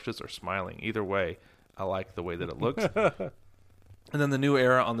ferocious or smiling. Either way, I like the way that it looks. And then the New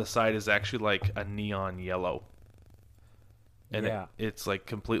Era on the side is actually like a neon yellow. And it's like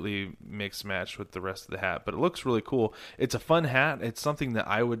completely mixed matched with the rest of the hat. But it looks really cool. It's a fun hat. It's something that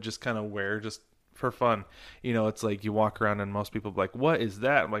I would just kind of wear just for fun. You know, it's like you walk around and most people are like, what is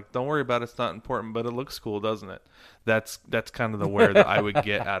that? I'm like, don't worry about it. It's not important, but it looks cool, doesn't it? That's kind of the wear that I would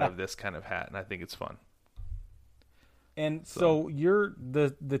get out of this kind of hat. And I think it's fun. And so you're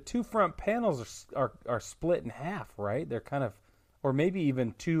the 2 front panels are split in half, right? They're kind of, or maybe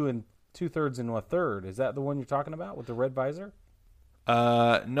even 2 2/3 and 1/3. Is that the one you're talking about with the red visor?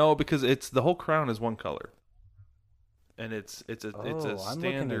 No, because it's the whole crown is one color, and it's a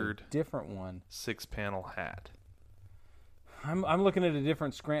standard different one 6-panel hat. I'm looking at a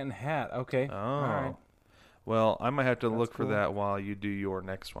different Scranton hat. Okay. Oh, all right. Well, I might have to look for that while you do your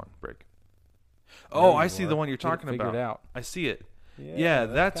next one, Brick. Oh, I see the one you're talking about. Out. I see it. Yeah,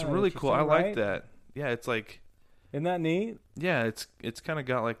 that's really cool. I like right? that. Yeah, it's like. Isn't that neat? Yeah, it's kind of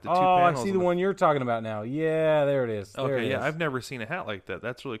got like the 2 panels. Oh, I see the one you're talking about now. Yeah, there it is. Okay, I've never seen a hat like that.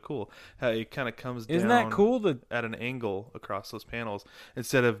 That's really cool. How it kind of comes down. Isn't that cool? At an angle across those panels.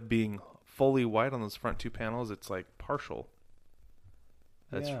 Instead of being fully white on those front 2 panels, it's like partial.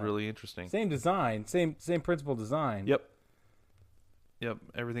 That's really interesting. Same design, same principal design. Yep.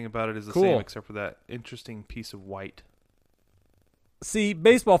 Everything about it is the same except for that interesting piece of white. See,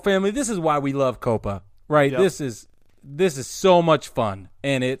 baseball family, this is why we love Copa, right? Yep. This is so much fun,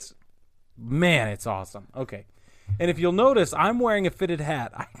 and it's awesome. Okay. And if you'll notice, I'm wearing a fitted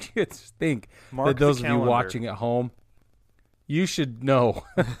hat. I just think Mark that those the of you calendar. watching at home, you should know.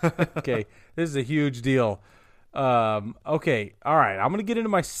 Okay, this is a huge deal. Okay, all right. I'm going to get into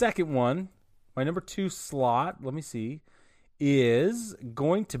my second one. My number 2 slot, let me see, is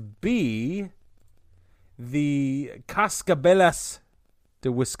going to be the Cascabelas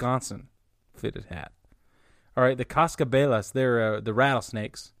de Wisconsin fitted hat. All right, the Cascabelas, they're the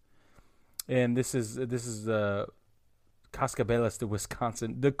rattlesnakes. And this is Cascabelas de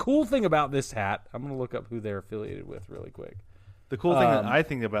Wisconsin. The cool thing about this hat, I'm going to look up who they're affiliated with really quick. The cool thing that I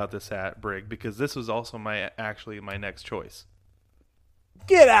think about this hat, Brig, because this was also my next choice.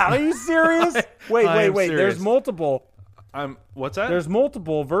 Get out. Are you serious? Wait. I'm There's serious. multiple. What's that? There's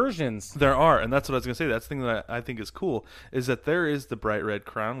multiple versions. There are, and that's what I was going to say. That's the thing that I think is cool, is that there is the bright red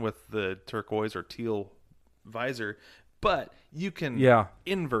crown with the turquoise or teal visor, but you can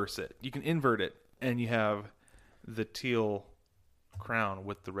inverse it. You can invert it, and you have the teal crown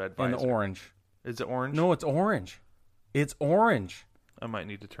with the red visor. And the orange. Is it orange? No, it's orange. It's orange. I might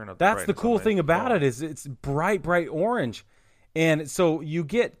need to turn up That's the brightness cool on my thing about phone. it is it's bright orange. And so you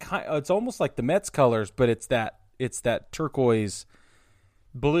get it's almost like the Mets colors, but it's that turquoise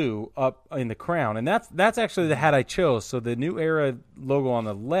blue up in the crown. And that's actually the hat I chose. So the New Era logo on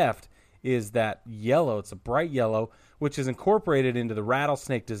the left is that yellow. It's a bright yellow, which is incorporated into the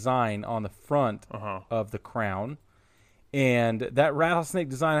rattlesnake design on the front of the crown. And that rattlesnake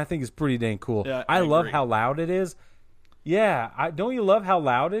design, I think, is pretty dang cool. Yeah, I love agree. how loud it is. Yeah, don't you love how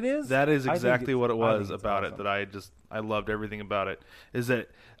loud it is? That is I think exactly what it I was think it's about awesome. it that I loved everything about it. Is that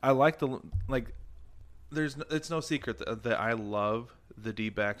I like it's no secret that I love the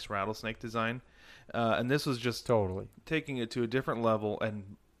D-backs rattlesnake design, and this was just Totally. taking it to a different level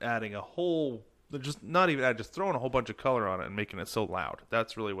and adding just throwing a whole bunch of color on it and making it so loud.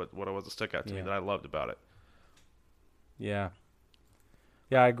 That's really what it was that stuck out to me that I loved about it. Yeah.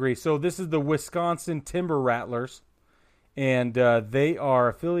 Yeah, I agree. So this is the Wisconsin Timber Rattlers, and they are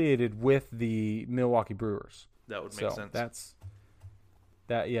affiliated with the Milwaukee Brewers. That would make So sense. that's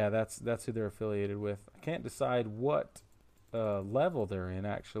who they're affiliated with. I can't decide what level they're in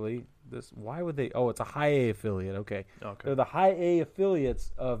actually. Why would they? Oh, it's a high A affiliate. Okay. They're the high A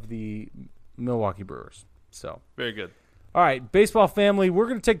affiliates of the Milwaukee Brewers. So Very good. all right, baseball family, we're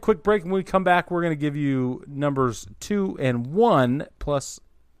going to take a quick break. When we come back, we're going to give you numbers 2 and 1 plus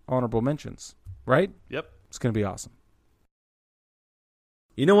honorable mentions, right? Yep. It's going to be awesome.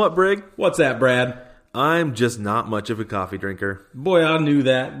 You know what, Brig? What's that, Brad? I'm just not much of a coffee drinker. Boy, I knew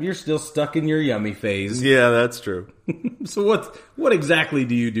that. You're still stuck in your yummy phase. Yeah, that's true. So what exactly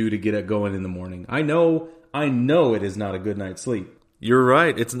do you do to get it going in the morning? I know it is not a good night's sleep. You're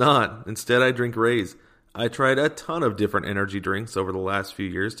right, it's not. Instead, I drink Rays. I tried a ton of different energy drinks over the last few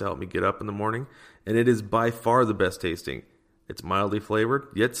years to help me get up in the morning, and it is by far the best tasting. It's mildly flavored,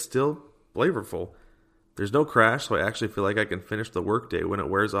 yet still flavorful. There's no crash, so I actually feel like I can finish the workday when it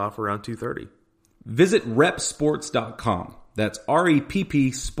wears off around 2:30. Visit repsports.com. That's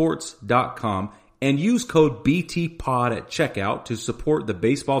REPP sports.com and use code BTPOD at checkout to support the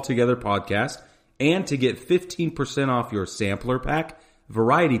Baseball Together podcast and to get 15% off your sampler pack,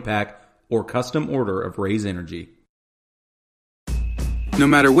 variety pack, or custom order of Raise Energy. No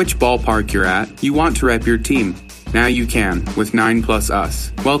matter which ballpark you're at, you want to rep your team. Now you can with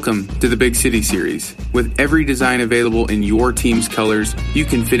 9+Us. Welcome to the Big City Series. With every design available in your team's colors, you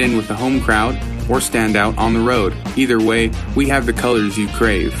can fit in with the home crowd or stand out on the road. Either way, we have the colors you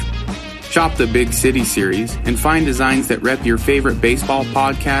crave. Shop the Big City Series and find designs that rep your favorite baseball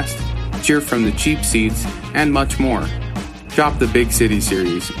podcast, cheer from the cheap seats, and much more. Shop the Big City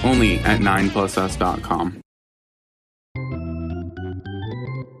Series only at 9plusus.com.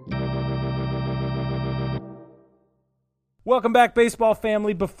 Welcome back, baseball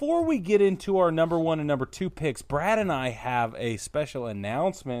family. Before we get into our number 1 and number 2 picks, Brad and I have a special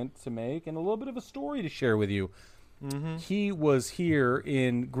announcement to make and a little bit of a story to share with you. Mm-hmm. He was here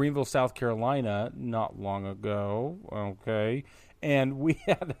in Greenville, South Carolina not long ago, okay, and we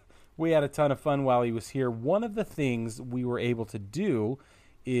had a ton of fun while he was here. One of the things we were able to do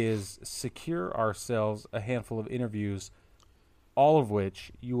is secure ourselves a handful of interviews, all of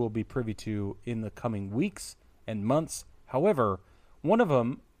which you will be privy to in the coming weeks and months. However, one of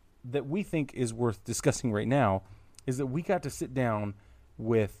them that we think is worth discussing right now is that we got to sit down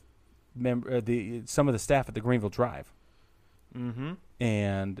with some of the staff at the Greenville Drive,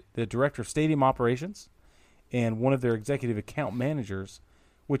 and the director of stadium operations, and one of their executive account managers,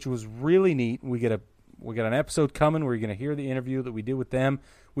 which was really neat. We get We got an episode coming where you're going to hear the interview that we did with them.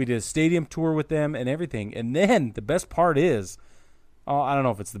 We did a stadium tour with them and everything. And then the best part is, I don't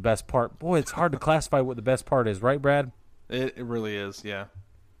know if it's the best part. Boy, it's hard to classify what the best part is, right, Brad? It really is, yeah.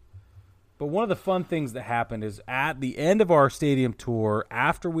 But one of the fun things that happened is at the end of our stadium tour,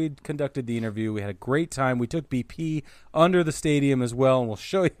 after we'd conducted the interview, we had a great time. We took BP under the stadium as well, and we'll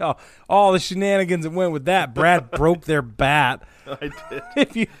show you all the shenanigans that went with that. Brad broke their bat. I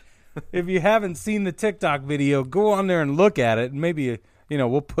did. If you haven't seen the TikTok video, go on there and look at it, and maybe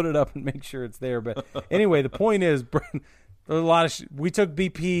we'll put it up and make sure it's there. But anyway, the point is, we took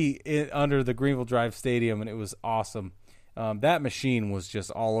BP under the Greenville Drive Stadium, and it was awesome. That machine was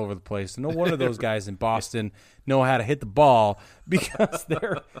just all over the place. No wonder those guys in Boston know how to hit the ball, because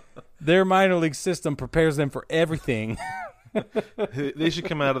their minor league system prepares them for everything. They should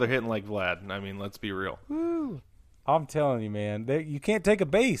come out of there hitting like Vlad. I mean, let's be real. Woo. I'm telling you, man, you can't take a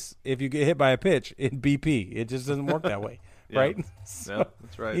base if you get hit by a pitch in BP. It just doesn't work that way, right? Yeah,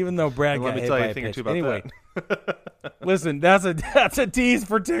 that's right. Even though Brad and got let me hit tell by you a a thing or pitch. two about Anyway, that. Listen, that's a tease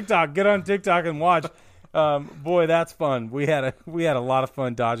for TikTok. Get on TikTok and watch. Boy, that's fun. We had a lot of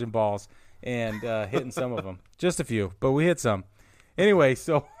fun dodging balls and hitting some of them. Just a few, but we hit some. Anyway,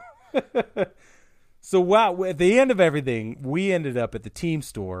 so wow, at the end of everything, we ended up at the team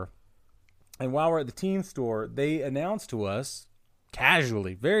store. And while we're at the team store, they announced to us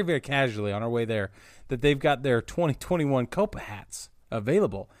casually, very, very casually on our way there, that they've got their 2021 Copa hats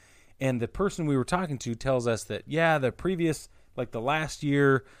available. And the person we were talking to tells us that, yeah, the previous, like the last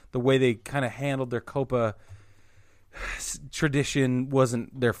year, the way they kind of handled their Copa tradition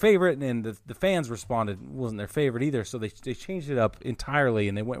wasn't their favorite, and the fans responded wasn't their favorite either. So they changed it up entirely,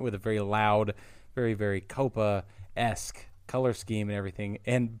 and they went with a very loud, very, very Copa-esque color scheme and everything.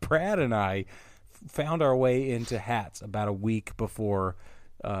 And Brad and I found our way into hats about a week before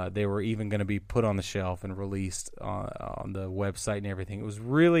they were even going to be put on the shelf and released on the website and everything. It was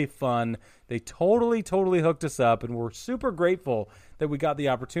really fun. They totally hooked us up, and we're super grateful that we got the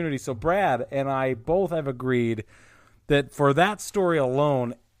opportunity. So Brad and I both have agreed that for that story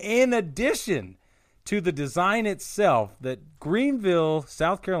alone, in addition to the design itself, that Greenville,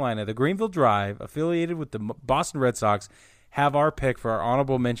 South Carolina, the Greenville Drive, affiliated with the Boston Red Sox, have our pick for our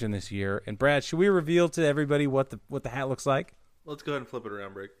honorable mention this year. And Brad, should we reveal to everybody what the hat looks like? Let's go ahead and flip it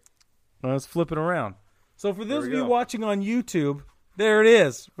around, Brick. Let's flip it around. So for those of you watching on YouTube, there it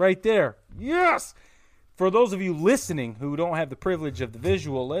is, right there. Yes! For those of you listening who don't have the privilege of the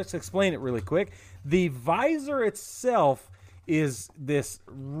visual, let's explain it really quick. The visor itself is this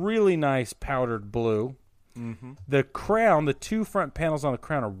really nice powdered blue. Mm-hmm. The crown, the two front panels on the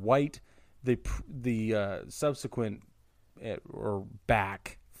crown are white. The subsequent or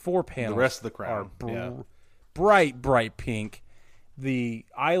back four panels, the rest of the crown are bright pink. The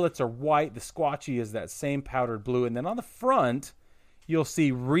eyelets are white. The squatchy is that same powdered blue. And then on the front, you'll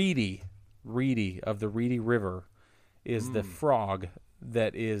see Reedy of the Reedy River is the frog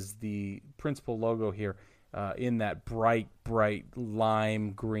that is the principal logo here, in that bright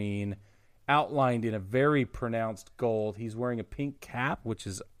lime green, outlined in a very pronounced gold. He's wearing a pink cap, which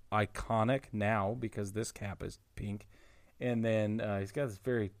is iconic now because this cap is pink. And then he's got this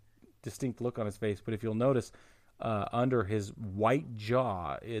very distinct look on his face. But if you'll notice, under his white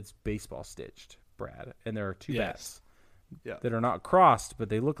jaw, it's baseball stitched, Brad. And there are two bats that are not crossed, but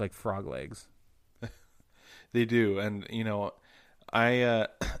they look like frog legs. They do. And,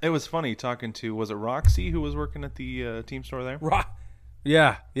 it was funny talking to, was it Roxy who was working at the team store there?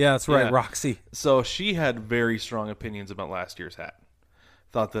 Yeah, that's right, Yeah. Roxy. So she had very strong opinions about last year's hat.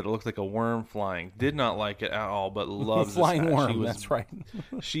 Thought that it looked like a worm flying. Did not like it at all, but loves flying this hat. worm. That's right.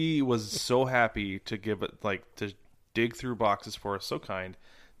 She was so happy to give it, to dig through boxes for us. So kind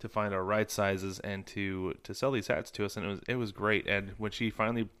to find our right sizes and to sell these hats to us, and it was great. And when she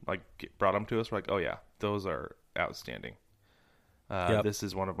finally brought them to us, we're like, oh yeah, those are outstanding. This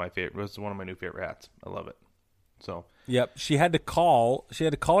is one of my favorite. This is one of my new favorite hats. I love it. So yep, she had to call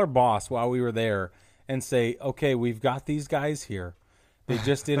her boss while we were there and say, okay, we've got these guys here. They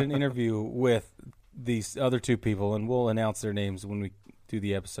just did an interview with these other two people, and we'll announce their names when we do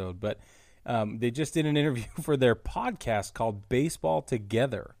the episode. But they just did an interview for their podcast called Baseball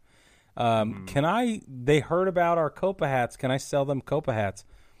Together. They heard about our Copa hats. Can I sell them Copa hats?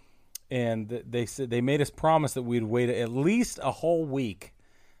 And they said they made us promise that we'd wait at least a whole week.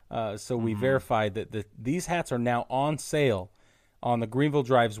 So we verified that these hats are now on sale on the Greenville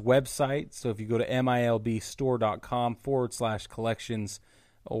Drive's website. So if you go to milbstore.com/collections,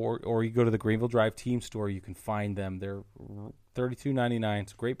 or you go to the Greenville Drive team store, you can find them. They're $32.99.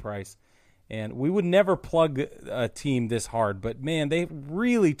 It's a great price. And we would never plug a team this hard, but man, they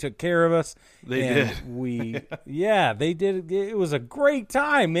really took care of us. They did. They did. It was a great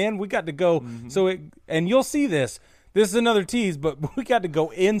time, man. We got to go. And you'll see this. This is another tease, but we got to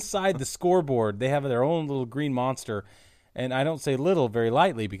go inside the scoreboard. They have their own little green monster, and I don't say little very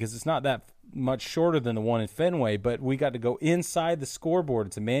lightly because it's not that much shorter than the one in Fenway. But we got to go inside the scoreboard.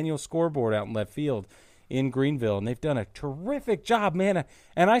 It's a manual scoreboard out in left field in Greenville, and they've done a terrific job, man.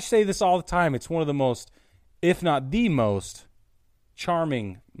 And I say this all the time. It's one of the most, if not the most,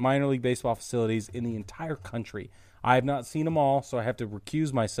 charming minor league baseball facilities in the entire country. I have not seen them all, so I have to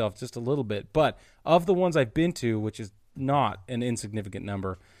recuse myself just a little bit. But of the ones I've been to, which is not an insignificant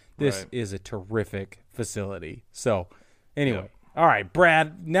number, this is a terrific facility. So, anyway. All right,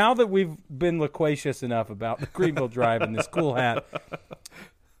 Brad, now that we've been loquacious enough about the Greenville Drive and this cool hat,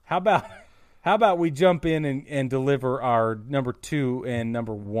 how about we jump in and deliver our number 2 and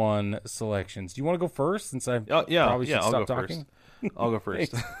number 1 selections? Do you want to go first since I probably should stop talking? I'll go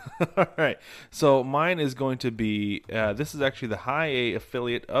first. All right. So mine is going to be, this is actually the High A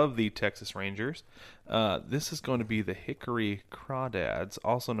affiliate of the Texas Rangers. This is going to be the Hickory Crawdads,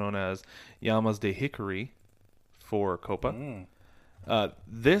 also known as Llamas de Hickory for Copa.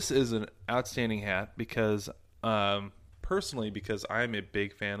 This is an outstanding hat because, personally, because I'm a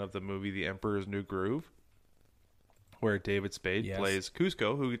big fan of the movie The Emperor's New Groove, where David Spade plays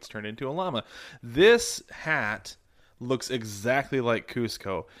Cusco, who gets turned into a llama. This hat looks exactly like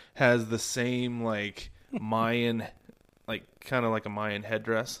Cusco, has the same like Mayan, like kind of like a Mayan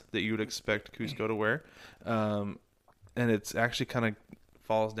headdress that you would expect Cusco to wear, and it's actually kind of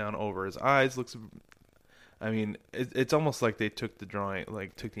falls down over his eyes. It's almost like they took the drawing,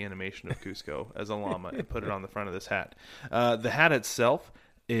 like took the animation of Cusco as a llama and put it on the front of this hat. The hat itself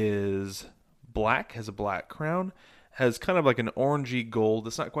is black, has a black crown, has kind of like an orangey gold.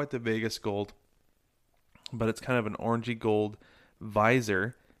 It's not quite the Vegas gold, but it's kind of an orangey gold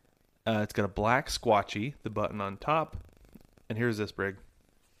visor. It's got a black squatchy, the button on top. And here's this, Brig.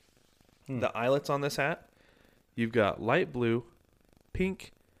 The eyelets on this hat, you've got light blue,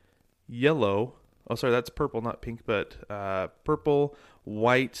 pink, yellow. Oh, sorry, that's purple, not pink, but purple,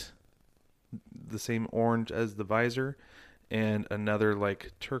 white, the same orange as the visor, and another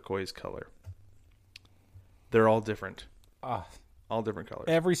like turquoise color. They're all different. All different colors.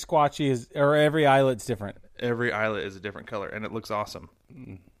 Every squatchy every eyelet's different. Every eyelet is a different color, and it looks awesome.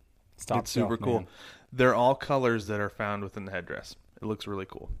 It's super cool. Man. They're all colors that are found within the headdress. It looks really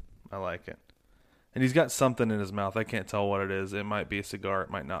cool. I like it. And he's got something in his mouth. I can't tell what it is. It might be a cigar. It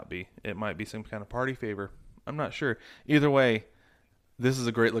might not be. It might be some kind of party favor. I'm not sure. Either way, this is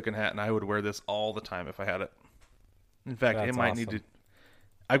a great-looking hat, and I would wear this all the time if I had it. In fact, That's it might awesome. need to...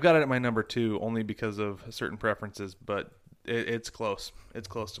 I've got it at my number 2 only because of certain preferences, but it's close. It's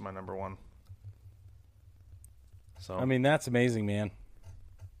close to my number 1. So I mean, that's amazing, man.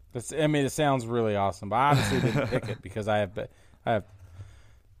 It sounds really awesome, but I obviously didn't pick it because I have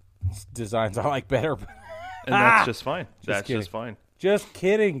designs I like better. And that's just fine. That's kidding. just fine. Just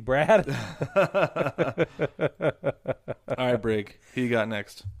kidding, Brad. All right, Brig. Who you got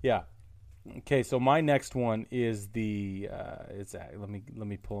next? Yeah. Okay, so my next one is let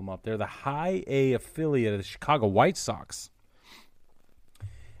me pull them up. They're the High A affiliate of the Chicago White Sox.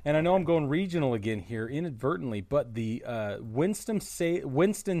 And I know I'm going regional again here inadvertently, but the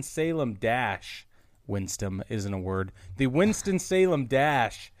Winston-Salem Dash, Winston isn't a word, the Winston-Salem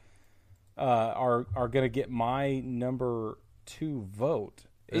Dash are going to get my number 2 vote.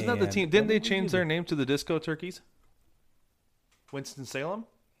 Isn't that the team? Didn't they change their name to the Disco Turkeys? Winston-Salem?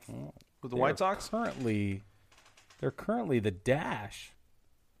 With the White Sox? They're currently the Dash.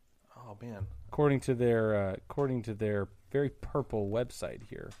 Oh, man. According to their very purple website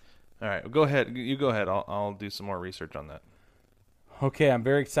here. All right, go ahead. You go ahead. I'll do some more research on that. Okay, I'm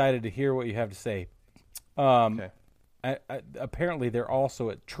very excited to hear what you have to say. Okay. Apparently, they're also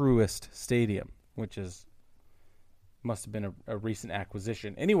at Truist Stadium, which must have been a recent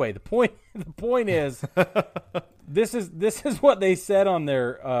acquisition. Anyway, the point is, this is what they said on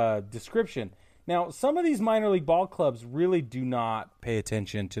their description. Now, some of these minor league ball clubs really do not pay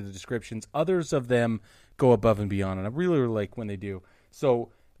attention to the descriptions. Others of them go above and beyond, and I really like when they do. So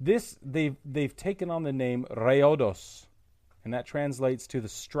they've taken on the name Rayados, and that translates to the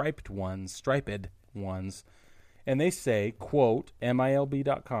striped ones, and they say, quote,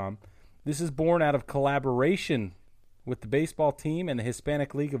 MILB.com, this is born out of collaboration with the baseball team and the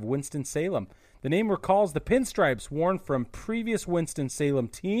Hispanic League of Winston-Salem. The name recalls the pinstripes worn from previous Winston-Salem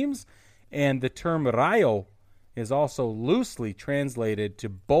teams, and the term Rayo is also loosely translated to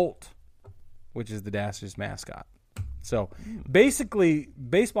Bolt, which is the Dash's mascot. So basically,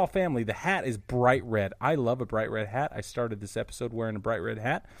 baseball family, the hat is bright red. I love a bright red hat. I started this episode wearing a bright red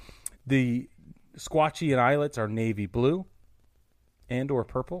hat. The squatchy and eyelets are navy blue and or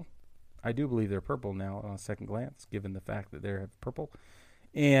purple. I do believe they're purple now on a second glance, given the fact that they're purple.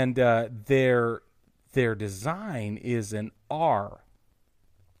 And their design is an R,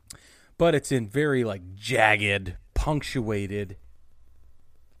 but it's in very like jagged, punctuated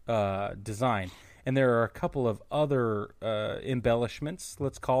design. And there are a couple of other embellishments,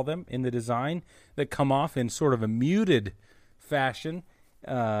 let's call them, in the design that come off in sort of a muted fashion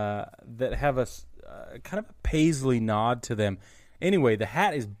that have a kind of a paisley nod to them. Anyway, the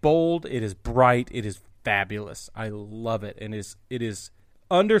hat is bold, it is bright, it is fabulous. I love it, and it is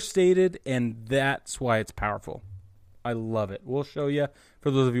understated, and that's why it's powerful. I love it. We'll show you.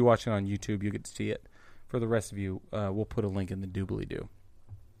 For those of you watching on YouTube, you get to see it. For the rest of you, we'll put a link in the doobly-doo.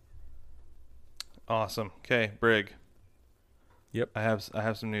 Awesome. Okay, Brig. Yep. I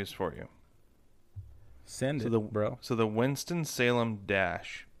have some news for you. Send it, bro. So the Winston-Salem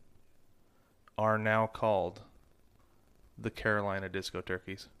Dash are now called the Carolina Disco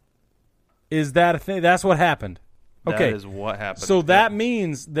Turkeys. Is that a thing? That's what happened. Okay. That is what happened. So that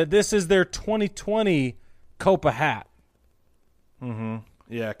means that this is their 2020 Copa hat. Mm-hmm.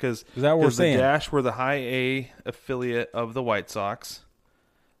 Yeah, because that what we're saying? The Dash were the high A affiliate of the White Sox.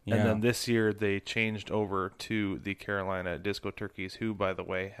 Yeah. And then this year they changed over to the Carolina Disco Turkeys, who, by the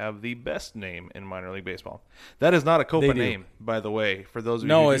way, have the best name in minor league baseball. That is not a Copa name, by the way, for those of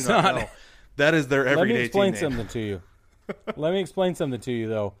you who do not know. That is their everyday team name. Let me explain something to you. Let me explain something to you,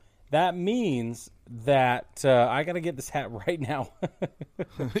 though. That means that I got to get this hat right now.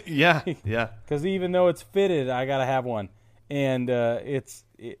 Yeah. Because even though it's fitted, I got to have one. And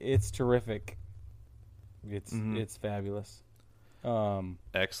it's terrific. It's fabulous.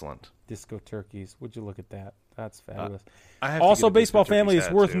 Excellent. Disco Turkeys. Would you look at that? That's fabulous. Also, baseball family, it's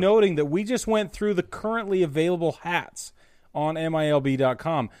worth noting that we just went through the currently available hats on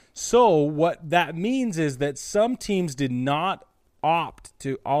MILB.com. So what that means is that some teams did not opt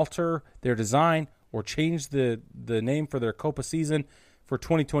to alter their design or change the name for their Copa season for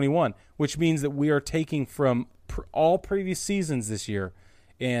 2021, which means that we are taking from all previous seasons this year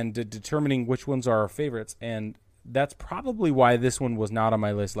and determining which ones are our favorites. And that's probably why this one was not on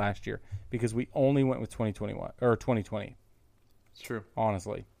my list last year, because we only went with 2021 or 2020. It's true.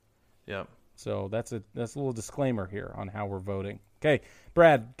 Honestly. Yeah. So that's a little disclaimer here on how we're voting. Okay,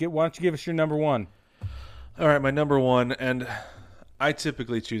 Brad, why don't you give us your number one? All right, my number one, and I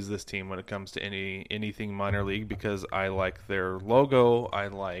typically choose this team when it comes to anything minor league because I like their logo, I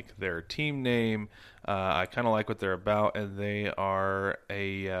like their team name, I kind of like what they're about, and they are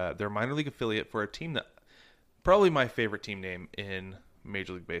they're a minor league affiliate for a team that probably my favorite team name in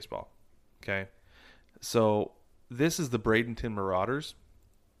Major League Baseball. Okay, so this is the Bradenton Marauders.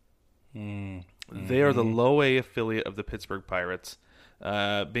 Mm-hmm. They are the low A affiliate of the Pittsburgh Pirates.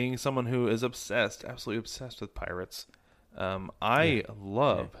 Being someone who is absolutely obsessed with Pirates, I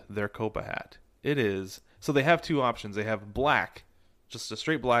love their Copa hat. It is so they have two options. They have black, just a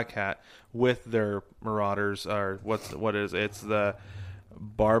straight black hat with their Marauders, or what is it's the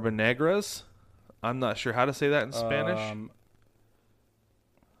Barba Negras. I'm not sure how to say that in Spanish.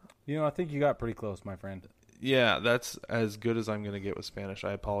 I think you got pretty close, my friend. Yeah, that's as good as I'm going to get with Spanish.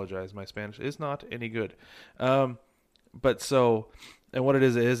 I apologize. My Spanish is not any good. And what it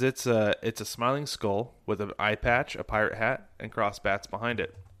is it's a smiling skull with an eye patch, a pirate hat, and cross bats behind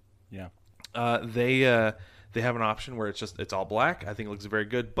it. Yeah. They have an option where it's all black. I think it looks very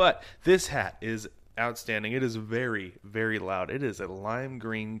good. But this hat is outstanding. It is very, very loud. It is a lime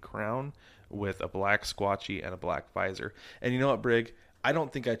green crown with a black squatchy and a black visor. And you know what, Brig? I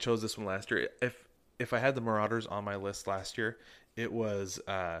don't think I chose this one last year. If I had the Marauders on my list last year, it would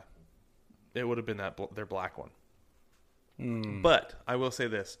have been their black one. But I will say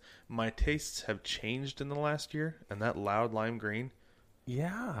this: my tastes have changed in the last year, and that loud lime green,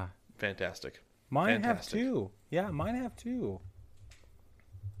 fantastic. Mine have too. Yeah, mine have too.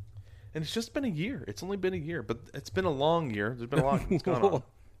 And it's just been a year. It's only been a year, but it's been a long year. There's been a lot that's gone on.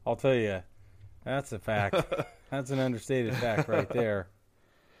 I'll tell you, that's a fact. That's an understated fact right there.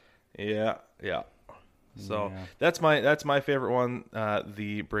 Yeah. So that's my favorite one,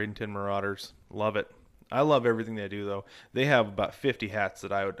 the Bradenton Marauders. Love it. I love everything they do, though. They have about 50 hats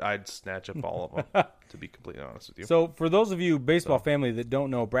that I'd snatch up all of them, to be completely honest with you. So for those of you baseball family that don't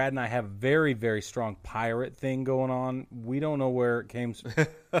know, Brad and I have a very, very strong pirate thing going on. We don't know where it came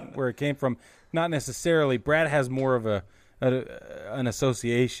from. Not necessarily. Brad has more of an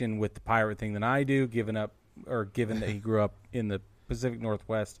association with the pirate thing than I do, given that he grew up in the Pacific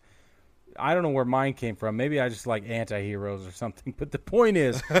Northwest. I don't know where mine came from. Maybe I just like anti-heroes or something. But the point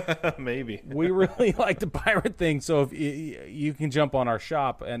is, Maybe. we really like the pirate thing. So if you can jump on our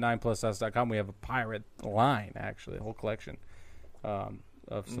shop at 9plusus.com. We have a pirate line, actually, a whole collection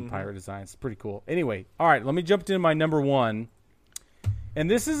of some pirate designs. It's pretty cool. Anyway, all right, let me jump into my number one. And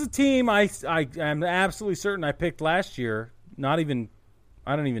this is a team I'm absolutely certain I picked last year. I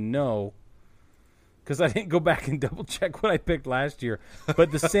don't even know, because I didn't go back and double check what I picked last year.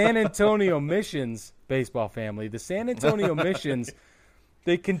 But the San Antonio Missions baseball family, the San Antonio Missions,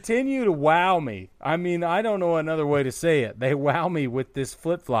 they continue to wow me. I mean, I don't know another way to say it. They wow me with this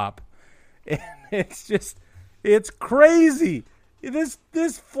flip-flop. And it's crazy.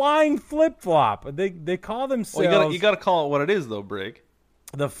 This flying flip-flop. They call themselves... Well, you got to call it what it is, though, Brig.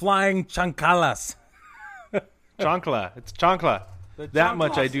 The Flying Chancalas. Chancla. It's chancla. That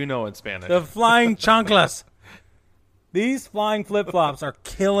much I do know in Spanish. The Flying Chanclas. These flying flip-flops are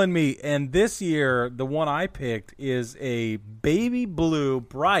killing me. And this year, the one I picked is a baby blue,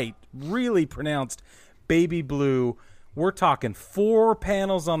 bright, really pronounced baby blue. We're talking 4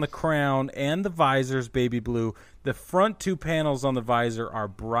 panels on the crown and the visor's baby blue. The front 2 panels on the visor are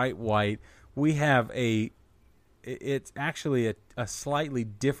bright white. We have it's actually a slightly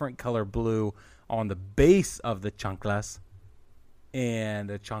different color blue on the base of the chanclas and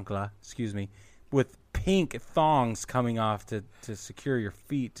a chancla, with pink thongs coming off to secure your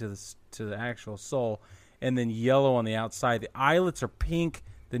feet to the actual sole, and then yellow on the outside. The eyelets are pink.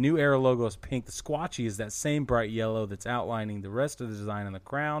 The new Aero logo is pink. The squatchy is that same bright yellow that's outlining the rest of the design on the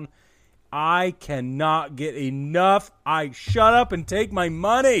crown. I cannot get enough. Shut up and take my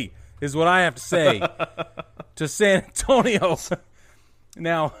money is what I have to say to San Antonio.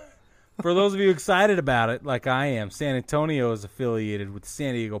 Now, for those of you excited about it, like I am, San Antonio is affiliated with the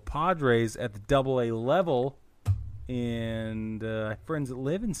San Diego Padres at the AA level, and I have friends that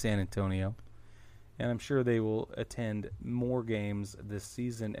live in San Antonio, and I'm sure they will attend more games this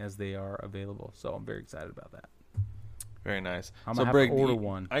season as they are available. So I'm very excited about that. Very nice. I'm so, gonna Brig, have to order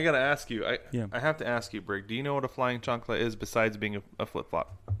one. I got to ask you. Yeah. I have to ask you, Brig, do you know what a flying chancla is besides being a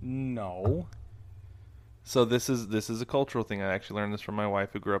flip-flop? No. So this is a cultural thing. I actually learned this from my wife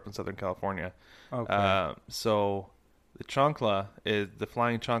who grew up in Southern California. Okay. So the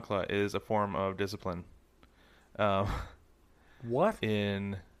flying chancla is a form of discipline. What?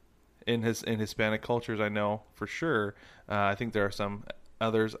 In Hispanic cultures, I know for sure. I think there are some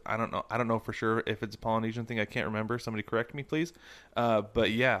others. I don't know for sure if it's a Polynesian thing. I can't remember. Somebody correct me, please.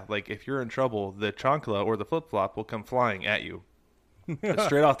 But yeah, like if you're in trouble, the chancla or the flip-flop will come flying at you.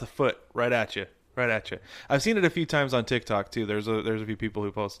 Straight off the foot, right at you. I've seen it a few times on TikTok too. There's a few people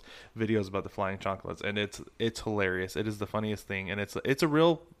who post videos about the flying chanclas, and it's hilarious. It is the funniest thing, and it's a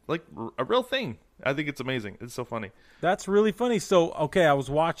real thing. I think it's amazing. It's so funny. That's really funny. So okay, I was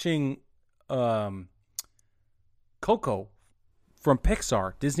watching Coco from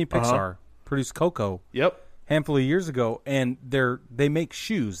Pixar. Disney Pixar produced Coco. Yep. Handful of years ago, and they make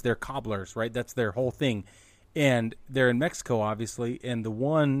shoes. They're cobblers, right? That's their whole thing. And they're in Mexico, obviously, and the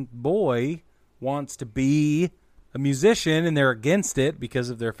one boy wants to be a musician, and they're against it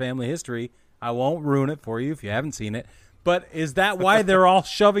because of their family history. I won't ruin it for you if you haven't seen it. But is that why they're all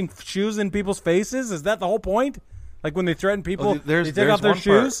shoving shoes in people's faces? Is that the whole point? Like when they threaten people, they take off their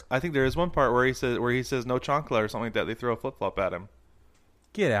shoes? I think there is one part where he says no chancla or something like that. They throw a flip-flop at him.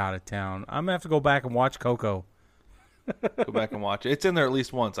 Get out of town. I'm going to have to go back and watch Coco. Go back and watch it. It's in there at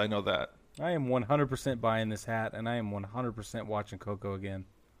least once. I know that. I am 100% buying this hat, and I am 100% watching Coco again.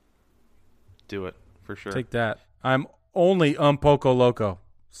 Do it, for sure. Take that. I'm only Poco Loco,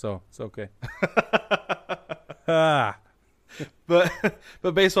 so it's okay.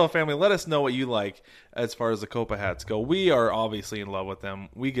 But baseball family, let us know what you like as far as the Copa hats go. We are obviously in love with them.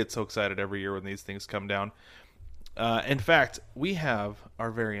 We get so excited every year when these things come down. In fact, we have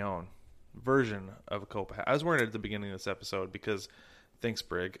our very own version of a Copa hat. I was wearing it at the beginning of this episode because, thanks,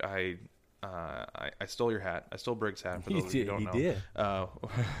 Brig, I stole your hat. I stole Brig's hat. For those of you who don't know, did.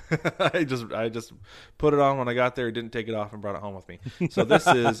 I just put it on when I got there. Didn't take it off and brought it home with me. So this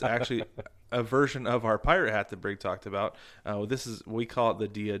is actually a version of our pirate hat that Brig talked about. We call it the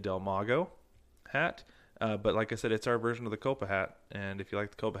Dia del Mago hat. But like I said, it's our version of the Copa hat. And if you like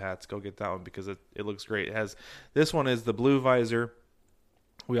the Copa hats, go get that one because it looks great. This one is the blue visor.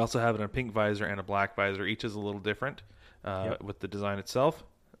 We also have it in a pink visor and a black visor. Each is a little different with the design itself.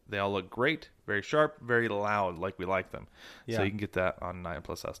 They all look great, very sharp, very loud, like we like them. Yeah. So you can get that on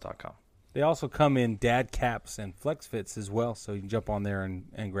 9plusus.com. They also come in dad caps and flex fits as well, so you can jump on there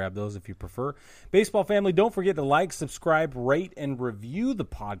and grab those if you prefer. Baseball family, don't forget to like, subscribe, rate, and review the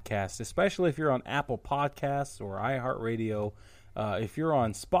podcast, especially if you're on Apple Podcasts or iHeartRadio. If you're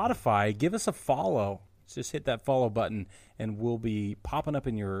on Spotify, give us a follow. Just hit that follow button, and we'll be popping up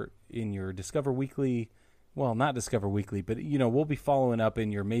in your Discover Weekly. Well, not Discover Weekly, but we'll be following up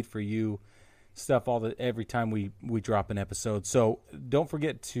in your Made for You stuff every time we drop an episode. So don't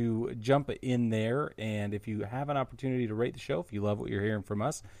forget to jump in there, and if you have an opportunity to rate the show, if you love what you're hearing from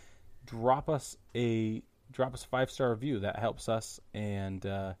us, drop us a 5-star review. That helps us, and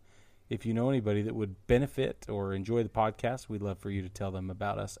if you know anybody that would benefit or enjoy the podcast, we'd love for you to tell them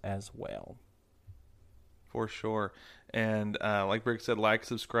about us as well. For sure. And like Brick said, like,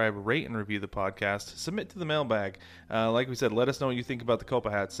 subscribe, rate, and review the podcast. Submit to the mailbag. Like we said, let us know what you think about the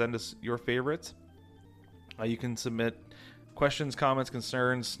Copa hats. Send us your favorites. You can submit questions, comments,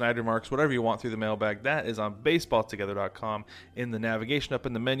 concerns, snide remarks, whatever you want through the mailbag. That is on baseballtogether.com. In the navigation up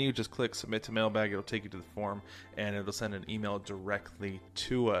in the menu, just click Submit to Mailbag. It'll take you to the form, and it'll send an email directly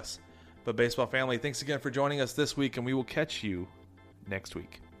to us. But baseball family, thanks again for joining us this week, and we will catch you next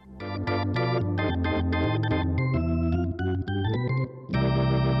week.